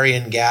with the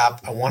Darien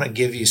Gap, I want to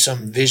give you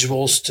some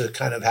visuals to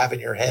kind of have in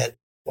your head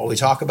while we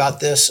talk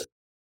about this.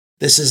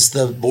 This is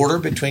the border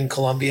between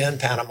Colombia and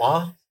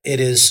Panama. It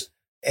is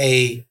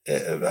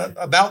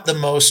about the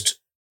most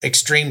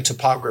extreme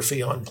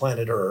topography on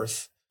planet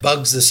Earth,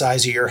 bugs the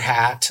size of your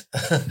hat,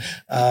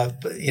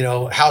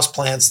 house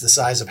plants the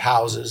size of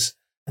houses.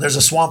 There's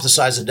a swamp the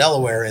size of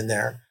Delaware in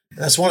there. And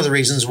that's one of the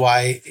reasons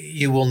why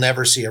you will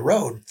never see a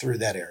road through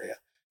that area.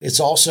 It's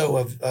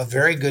also a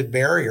very good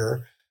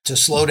barrier to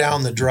slow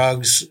down the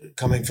drugs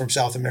coming from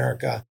South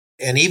America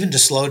and even to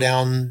slow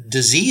down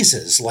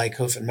diseases like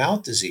hoof and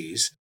mouth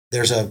disease.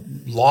 There's a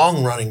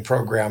long-running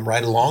program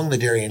right along the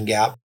Darien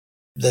Gap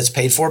that's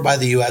paid for by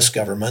the U.S.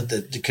 government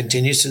that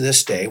continues to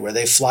this day, where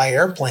they fly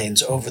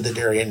airplanes over the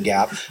Darien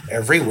Gap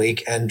every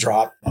week and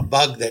drop a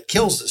bug that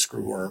kills the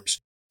screwworms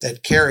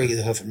that carry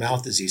the hoof and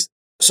mouth disease.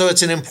 So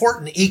it's an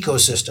important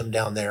ecosystem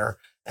down there,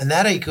 and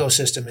that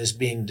ecosystem is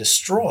being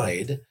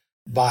destroyed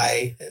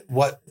by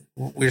what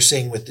we're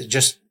seeing with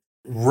just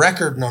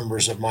record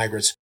numbers of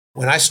migrants.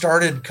 When I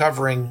started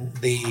covering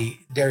the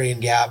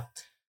Darien Gap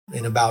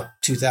in about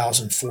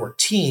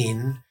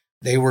 2014,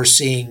 they were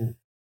seeing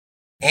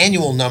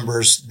annual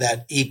numbers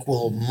that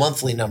equal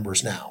monthly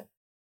numbers now.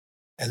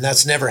 And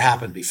that's never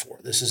happened before.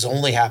 This has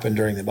only happened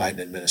during the Biden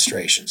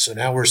administration. So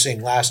now we're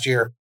seeing last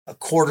year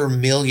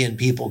 250,000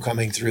 people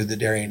coming through the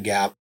Darien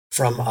Gap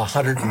from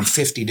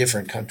 150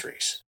 different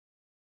countries.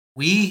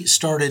 We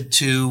started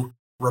to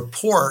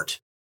report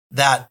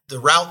that the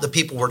route that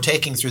people were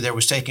taking through there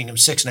was taking them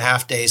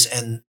 6.5 days.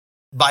 And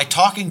by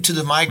talking to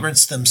the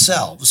migrants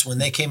themselves, when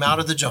they came out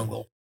of the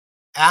jungle,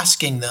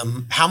 asking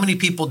them, how many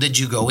people did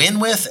you go in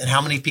with and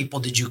how many people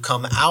did you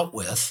come out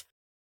with?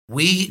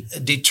 We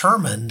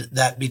determined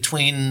that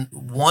between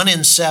 1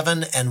 in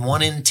 7 and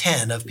 1 in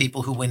 10 of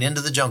people who went into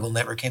the jungle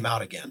never came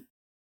out again.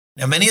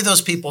 Now, many of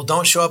those people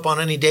don't show up on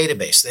any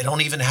database. They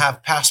don't even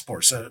have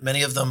passports.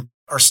 Many of them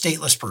are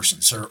stateless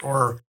persons,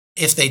 or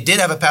if they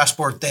did have a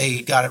passport,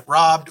 they got it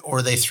robbed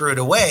or they threw it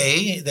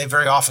away. They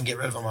very often get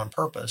rid of them on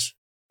purpose.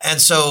 And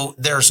so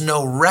there's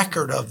no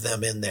record of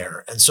them in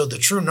there. And so the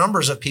true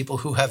numbers of people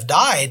who have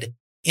died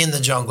in the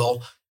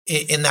jungle,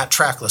 in that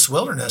trackless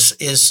wilderness,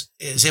 is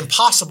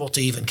impossible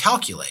to even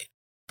calculate.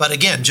 But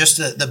again, just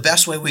the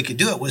best way we could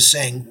do it was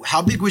saying,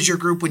 how big was your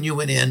group when you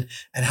went in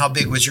and how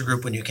big was your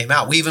group when you came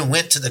out? We even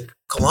went to the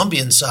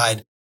Colombian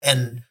side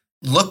and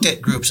looked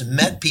at groups and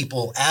met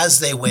people as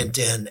they went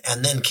in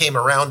and then came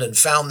around and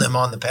found them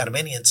on the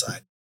Panamanian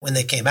side when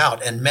they came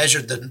out and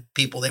measured the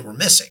people they were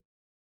missing.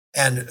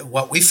 And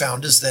what we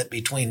found is that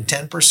between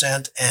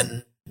 10%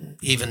 and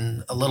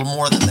even a little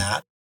more than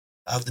that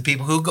of the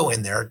people who go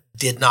in there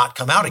did not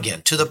come out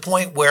again, to the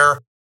point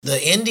where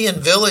the Indian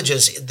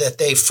villages that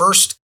they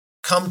first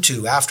come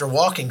to after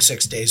walking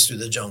 6 days through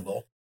the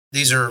jungle,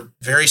 these are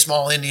very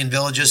small Indian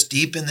villages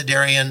deep in the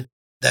Darien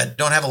that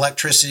don't have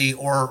electricity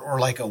or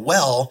like a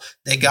well.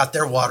 They got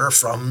their water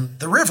from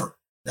the river.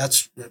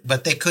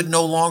 But they could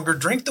no longer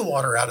drink the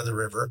water out of the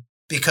river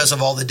because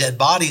of all the dead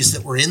bodies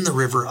that were in the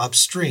river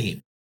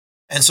upstream.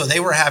 And so they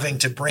were having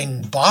to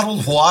bring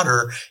bottled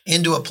water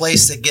into a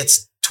place that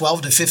gets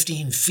 12 to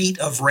 15 feet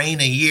of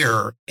rain a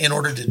year in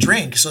order to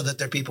drink so that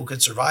their people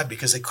could survive,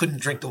 because they couldn't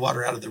drink the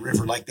water out of the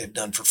river like they've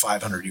done for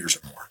 500 years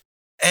or more.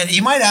 And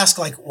you might ask,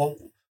 well,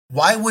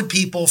 why would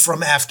people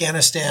from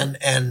Afghanistan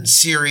and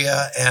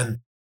Syria and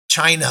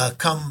China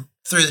come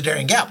through the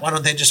Darien Gap? Why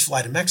don't they just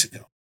fly to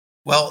Mexico?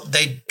 Well,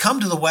 they come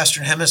to the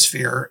Western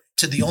Hemisphere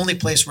to the only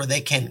place where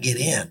they can get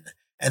in.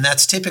 And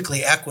that's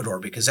typically Ecuador,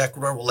 because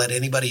Ecuador will let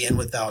anybody in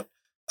without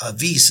a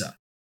visa.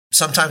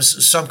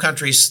 Sometimes some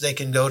countries, they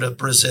can go to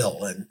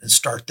Brazil and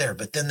start there,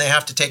 but then they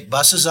have to take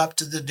buses up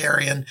to the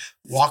Darien,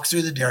 walk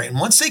through the Darien.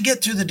 Once they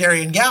get through the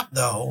Darien Gap,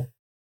 though,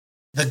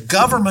 the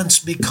governments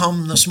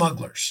become the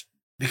smugglers,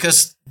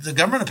 because the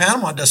government of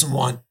Panama doesn't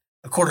want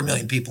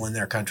 250,000 people in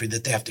their country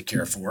that they have to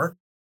care for.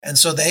 And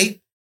so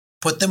they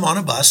put them on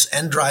a bus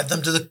and drive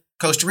them to the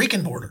Costa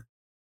Rican border.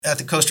 At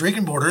the Costa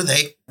Rican border,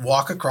 they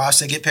walk across,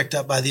 they get picked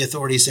up by the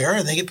authorities there,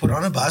 and they get put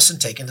on a bus and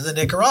taken to the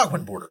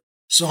Nicaraguan border.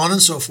 So on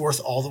and so forth,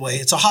 all the way.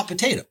 It's a hot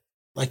potato,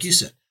 like you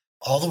said,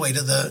 all the way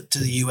to the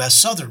U.S.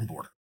 southern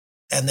border.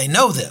 And they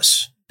know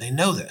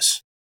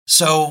this.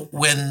 So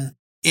when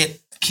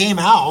it came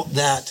out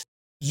that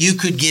you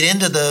could get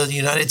into the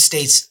United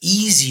States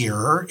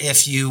easier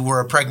if you were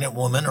a pregnant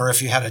woman or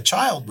if you had a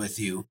child with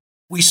you,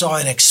 we saw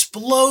an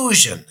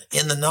explosion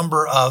in the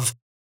number of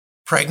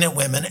pregnant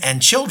women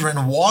and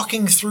children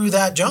walking through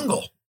that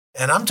jungle.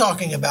 And I'm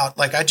talking about,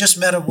 like, I just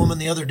met a woman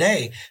the other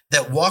day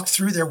that walked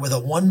through there with a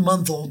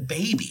 1-month-old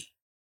baby.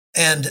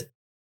 And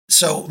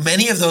so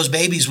many of those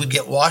babies would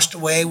get washed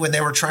away when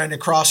they were trying to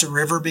cross a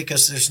river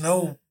because there's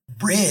no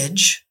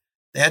bridge.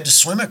 They had to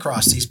swim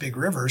across these big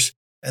rivers,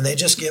 and they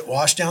just get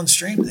washed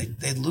downstream.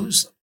 They'd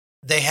lose them.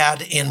 They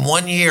had, in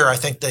 1 year, I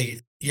think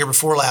the year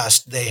before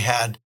last, they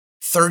had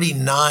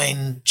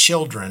 39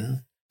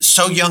 children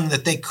so young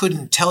that they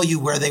couldn't tell you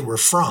where they were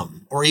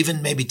from or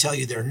even maybe tell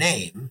you their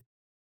name,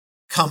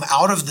 come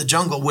out of the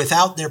jungle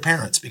without their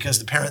parents because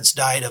the parents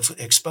died of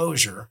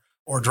exposure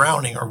or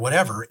drowning or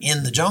whatever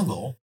in the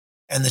jungle.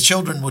 And the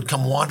children would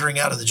come wandering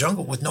out of the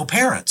jungle with no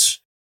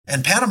parents.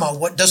 And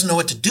Panama doesn't know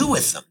what to do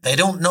with them. They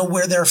don't know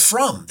where they're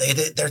from.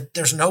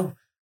 There's no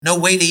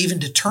way to even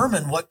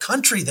determine what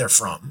country they're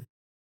from.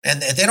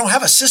 And they don't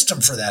have a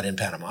system for that in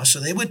Panama. So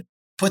they would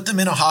put them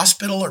in a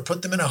hospital or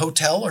put them in a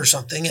hotel or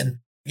something. And,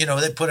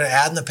 they put an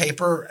ad in the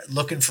paper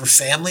looking for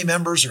family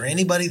members or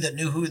anybody that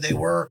knew who they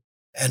were.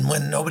 And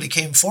when nobody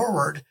came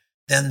forward,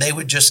 then they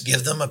would just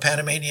give them a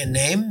Panamanian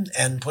name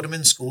and put them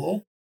in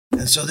school.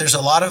 And so there's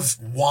a lot of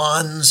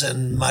Juans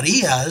and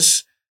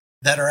Marias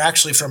that are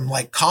actually from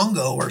like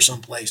Congo or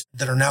someplace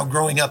that are now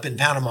growing up in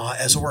Panama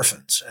as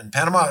orphans. And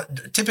Panama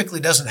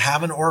typically doesn't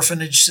have an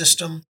orphanage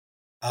system.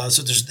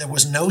 So there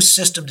was no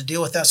system to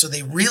deal with that. So they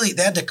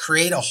had to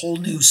create a whole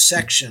new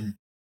section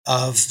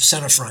of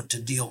Centerfront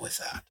to deal with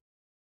that.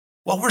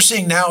 What we're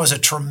seeing now is a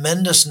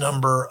tremendous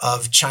number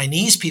of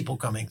Chinese people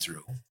coming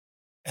through.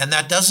 And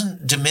that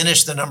doesn't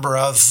diminish the number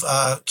of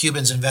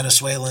Cubans and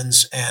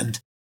Venezuelans and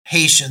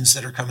Haitians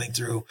that are coming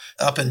through.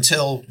 Up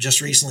until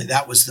just recently,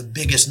 that was the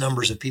biggest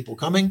numbers of people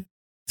coming.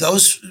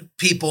 Those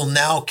people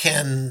now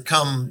can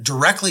come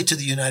directly to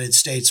the United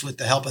States with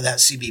the help of that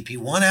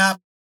CBP1 app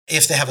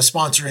if they have a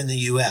sponsor in the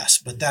U.S.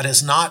 But that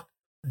has not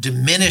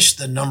diminished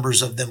the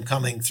numbers of them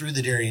coming through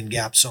the Darien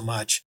Gap so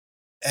much.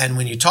 And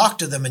when you talk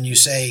to them and you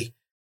say,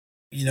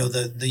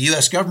 the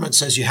U.S. government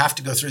says you have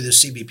to go through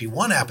this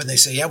CBP1 app, and they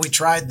say, yeah, we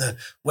tried, and the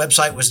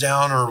website was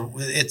down, or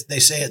they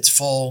say it's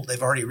full. They've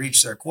already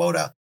reached their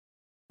quota.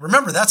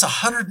 Remember, that's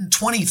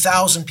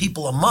 120,000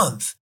 people a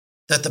month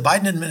that the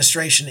Biden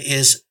administration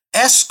is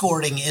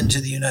escorting into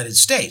the United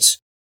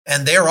States.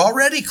 And they're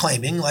already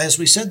claiming, as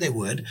we said they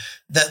would,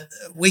 that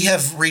we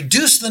have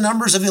reduced the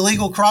numbers of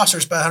illegal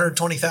crossers by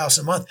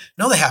 120,000 a month.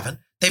 No, they haven't.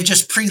 They've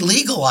just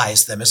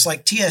pre-legalized them. It's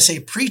like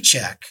TSA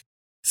pre-check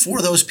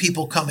for those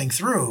people coming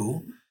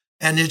through,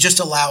 and it just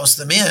allows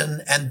them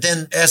in. And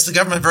then, as the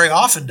government very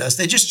often does,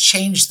 they just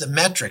change the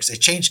metrics. They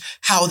change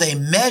how they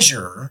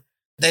measure.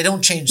 They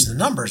don't change the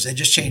numbers. They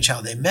just change how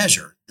they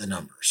measure the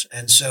numbers.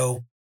 And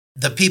so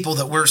the people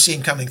that we're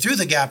seeing coming through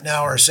the gap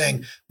now are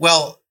saying,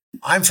 well,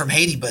 I'm from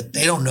Haiti, but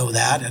they don't know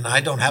that, and I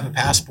don't have a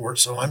passport,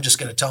 so I'm just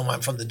going to tell them I'm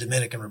from the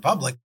Dominican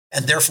Republic,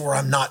 and therefore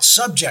I'm not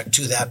subject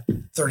to that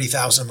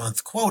 30,000 a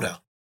month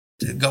quota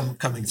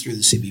coming through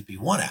the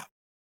CBP1 app.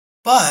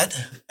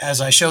 But as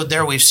I showed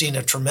there, we've seen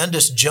a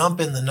tremendous jump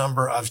in the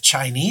number of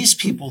Chinese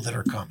people that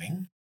are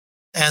coming,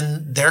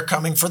 and they're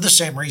coming for the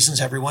same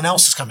reasons everyone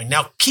else is coming.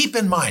 Now, keep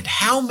in mind,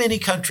 how many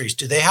countries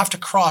do they have to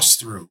cross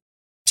through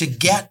to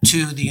get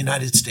to the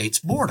United States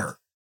border?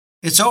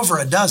 It's over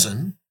a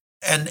dozen,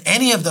 and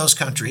any of those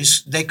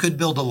countries, they could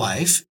build a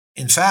life.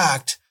 In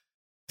fact,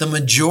 the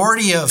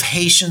majority of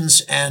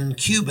Haitians and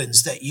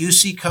Cubans that you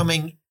see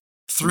coming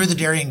through the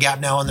Darien Gap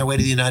now on their way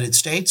to the United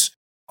States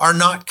are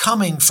not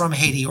coming from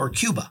Haiti or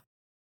Cuba.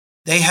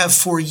 They have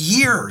for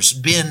years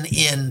been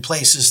in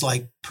places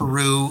like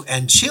Peru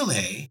and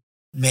Chile,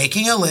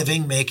 making a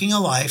living, making a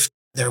life.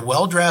 They're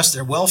well-dressed,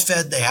 they're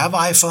well-fed, they have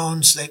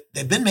iPhones,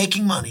 they've been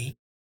making money,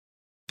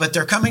 but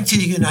they're coming to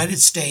the United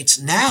States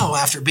now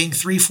after being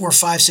 3, 4,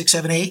 5, 6,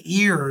 7, 8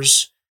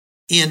 years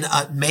in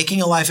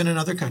making a life in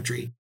another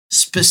country,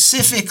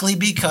 specifically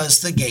because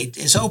the gate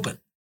is open.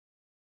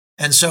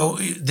 And so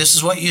this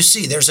is what you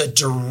see. There's a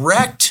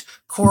direct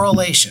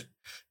correlation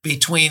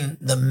between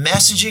the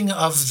messaging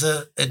of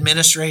the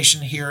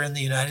administration here in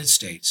the United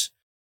States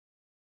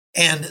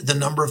and the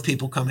number of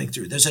people coming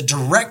through. There's a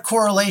direct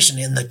correlation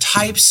in the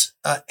types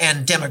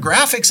and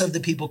demographics of the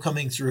people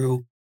coming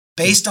through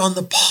based on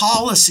the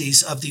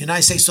policies of the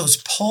United States, those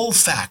pull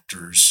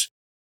factors.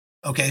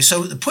 Okay,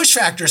 so the push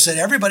factors that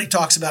everybody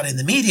talks about in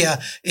the media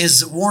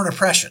is war and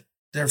oppression.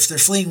 They're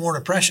fleeing war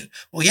and oppression.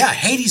 Well, yeah,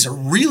 Haiti's a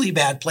really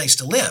bad place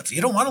to live.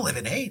 You don't want to live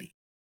in Haiti.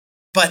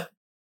 But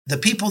the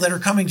people that are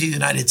coming to the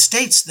United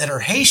States that are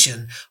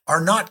Haitian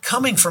are not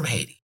coming from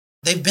Haiti.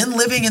 They've been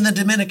living in the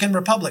Dominican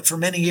Republic for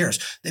many years.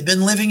 They've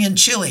been living in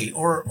Chile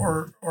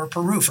or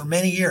Peru for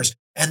many years.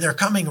 And they're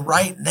coming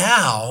right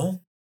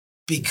now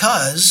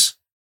because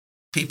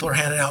people are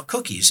handing out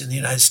cookies in the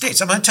United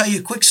States. I'm going to tell you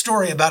a quick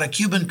story about a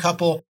Cuban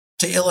couple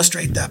to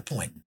illustrate that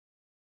point.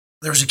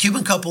 There was a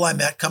Cuban couple I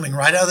met coming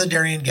right out of the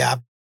Darien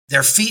Gap.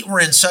 Their feet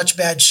were in such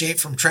bad shape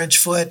from trench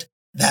foot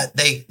that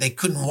they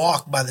couldn't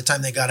walk by the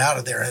time they got out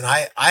of there. And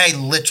I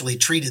literally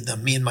treated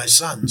them, me and my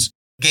sons,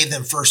 gave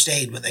them first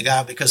aid when they got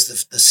out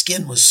because the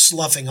skin was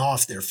sloughing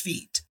off their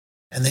feet.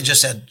 And they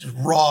just had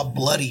raw,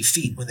 bloody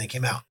feet when they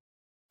came out.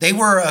 They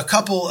were a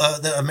couple,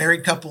 a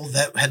married couple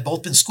that had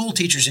both been school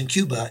teachers in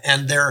Cuba,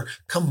 and their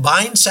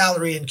combined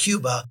salary in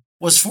Cuba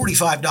was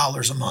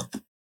 $45 a month.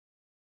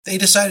 They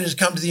decided to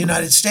come to the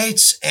United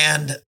States,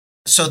 and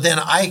so then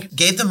I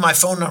gave them my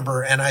phone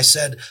number, and I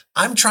said,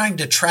 I'm trying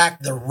to track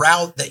the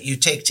route that you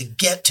take to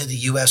get to the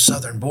U.S.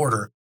 southern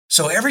border.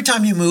 So every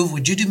time you move,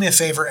 would you do me a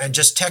favor and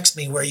just text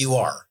me where you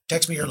are?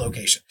 Text me your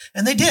location.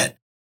 And they did.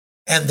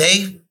 And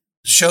they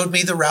showed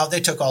me the route they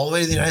took all the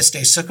way to the United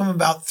States. Took them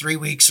about 3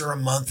 weeks or a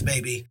month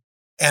maybe.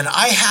 And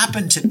I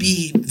happened to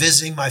be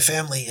visiting my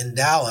family in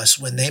Dallas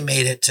when they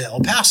made it to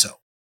El Paso.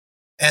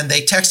 And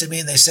they texted me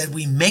and they said,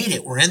 we made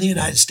it. We're in the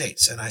United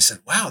States. And I said,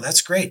 wow,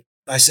 that's great.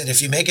 I said,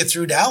 if you make it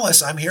through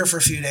Dallas, I'm here for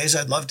a few days.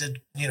 I'd love to,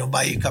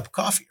 buy you a cup of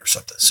coffee or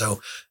something.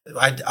 So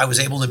I was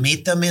able to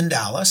meet them in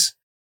Dallas.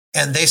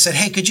 And they said,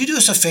 hey, could you do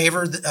us a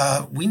favor?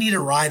 We need a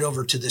ride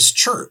over to this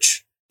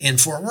church in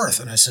Fort Worth.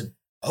 And I said,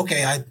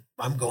 okay,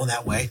 I'm going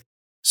that way.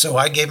 So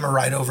I gave them a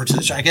ride over to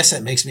the church. I guess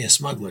that makes me a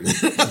smuggler.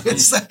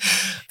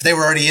 They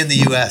were already in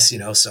the U.S.,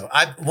 So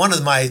one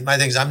of my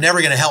things, I'm never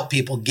going to help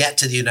people get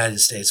to the United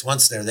States.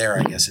 Once they're there,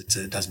 I guess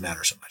it doesn't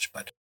matter so much.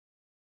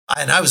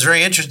 And I was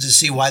very interested to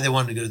see why they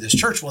wanted to go to this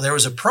church. Well, there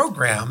was a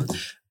program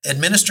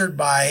administered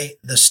by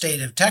the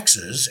state of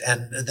Texas,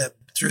 and that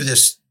through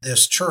this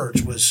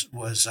church was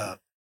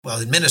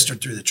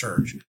administered through the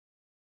church,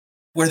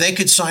 where they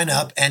could sign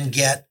up and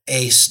get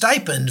a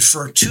stipend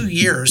for 2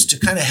 years to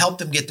kind of help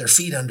them get their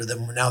feet under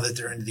them now that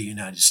they're in the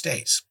United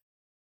States.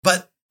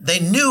 But they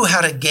knew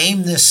how to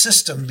game this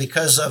system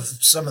because of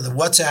some of the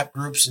WhatsApp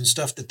groups and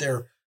stuff that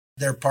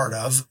they're part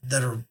of,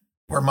 that are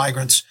where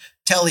migrants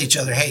tell each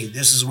other, hey,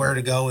 this is where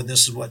to go and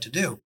this is what to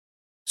do.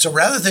 So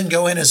rather than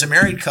go in as a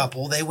married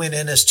couple, they went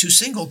in as two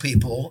single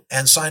people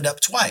and signed up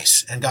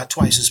twice and got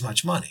twice as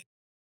much money.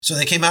 So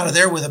they came out of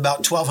there with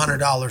about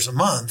 $1,200 a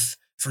month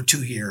for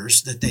 2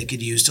 years that they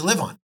could use to live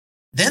on.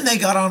 Then they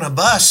got on a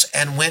bus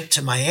and went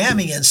to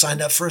Miami and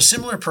signed up for a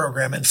similar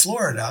program in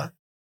Florida.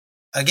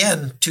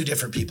 Again, two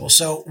different people.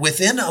 So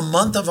within a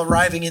month of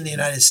arriving in the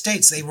United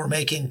States, they were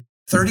making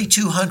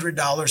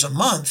 $3,200 a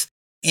month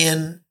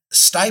in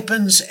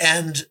stipends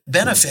and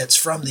benefits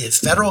from the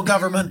federal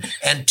government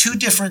and 2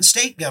 different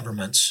state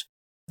governments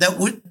that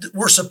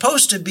were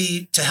supposed to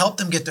be to help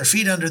them get their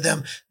feet under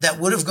them, that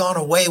would have gone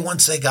away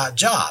once they got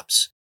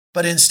jobs.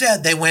 But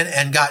instead, they went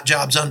and got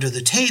jobs under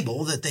the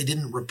table that they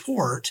didn't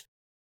report.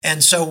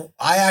 And so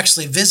I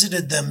actually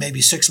visited them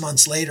maybe 6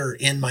 months later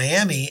in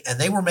Miami, and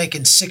they were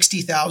making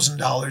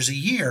 $60,000 a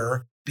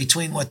year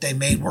between what they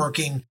made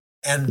working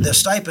and the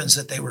stipends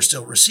that they were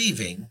still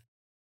receiving.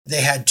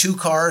 They had 2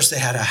 cars, they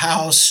had a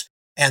house,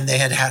 and they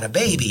had had a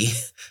baby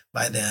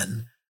by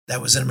then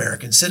that was an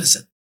American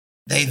citizen.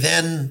 They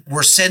then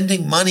were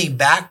sending money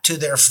back to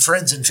their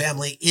friends and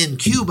family in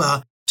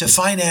Cuba to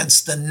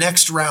finance the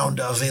next round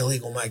of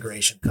illegal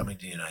migration coming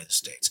to the United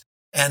States.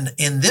 And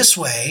in this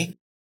way,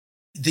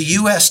 the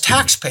U.S.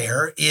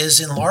 taxpayer is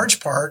in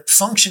large part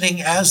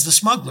functioning as the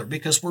smuggler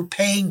because we're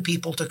paying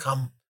people to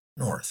come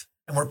north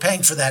and we're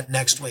paying for that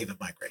next wave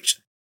of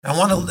migration. I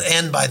want to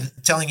end by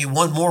telling you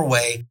one more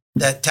way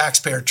that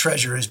taxpayer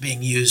treasure is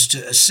being used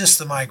to assist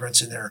the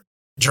migrants in their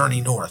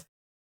journey north.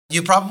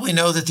 You probably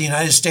know that the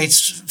United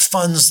States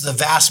funds the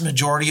vast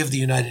majority of the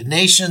United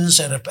Nations,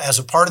 and as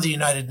a part of the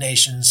United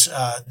Nations,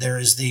 there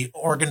is the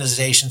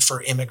Organization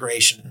for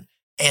Immigration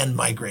and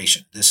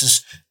Migration. This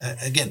is,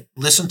 again,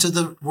 listen to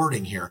the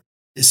wording here.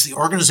 It's the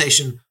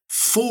Organization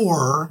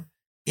for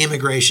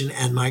Immigration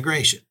and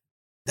Migration.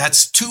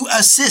 That's to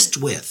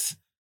assist with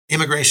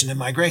immigration and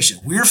migration.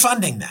 We're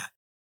funding that.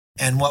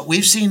 And what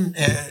we've seen,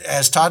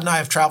 as Todd and I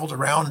have traveled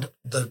around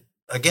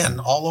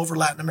all over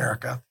Latin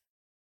America,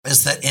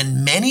 is that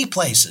in many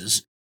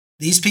places,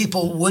 these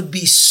people would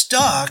be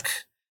stuck,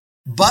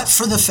 but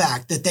for the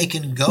fact that they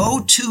can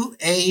go to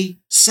a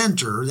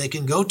center, they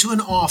can go to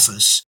an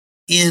office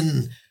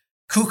in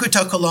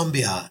Cúcuta,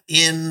 Colombia,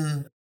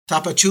 in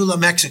Tapachula,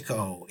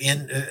 Mexico,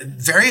 in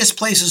various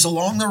places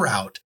along the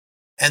route,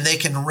 and they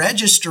can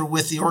register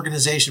with the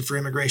Organization for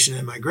Immigration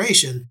and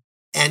Migration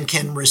and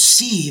can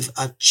receive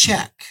a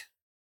check,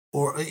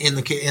 or in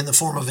the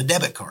form of a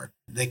debit card.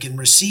 They can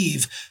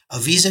receive a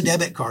Visa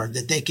debit card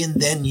that they can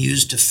then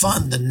use to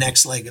fund the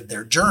next leg of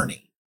their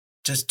journey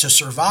to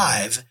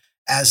survive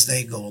as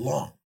they go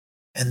along.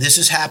 And this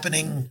is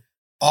happening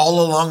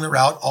all along the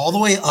route, all the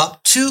way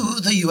up to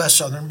the U.S.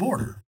 southern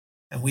border.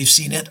 And we've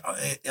seen it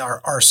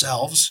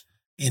ourselves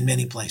in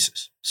many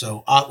places.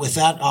 So with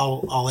that,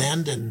 I'll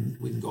end and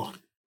we can go on.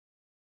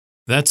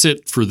 That's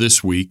it for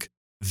this week.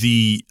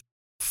 The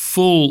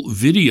full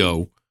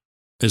video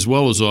as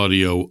well as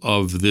audio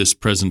of this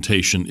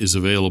presentation is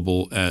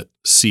available at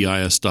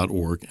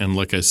CIS.org. And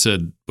like I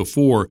said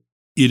before,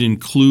 it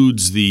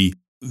includes the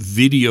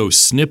video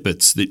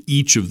snippets that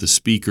each of the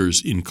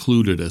speakers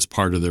included as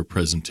part of their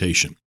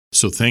presentation.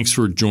 So thanks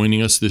for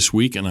joining us this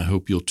week, and I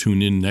hope you'll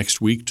tune in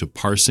next week to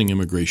Parsing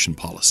Immigration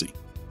Policy.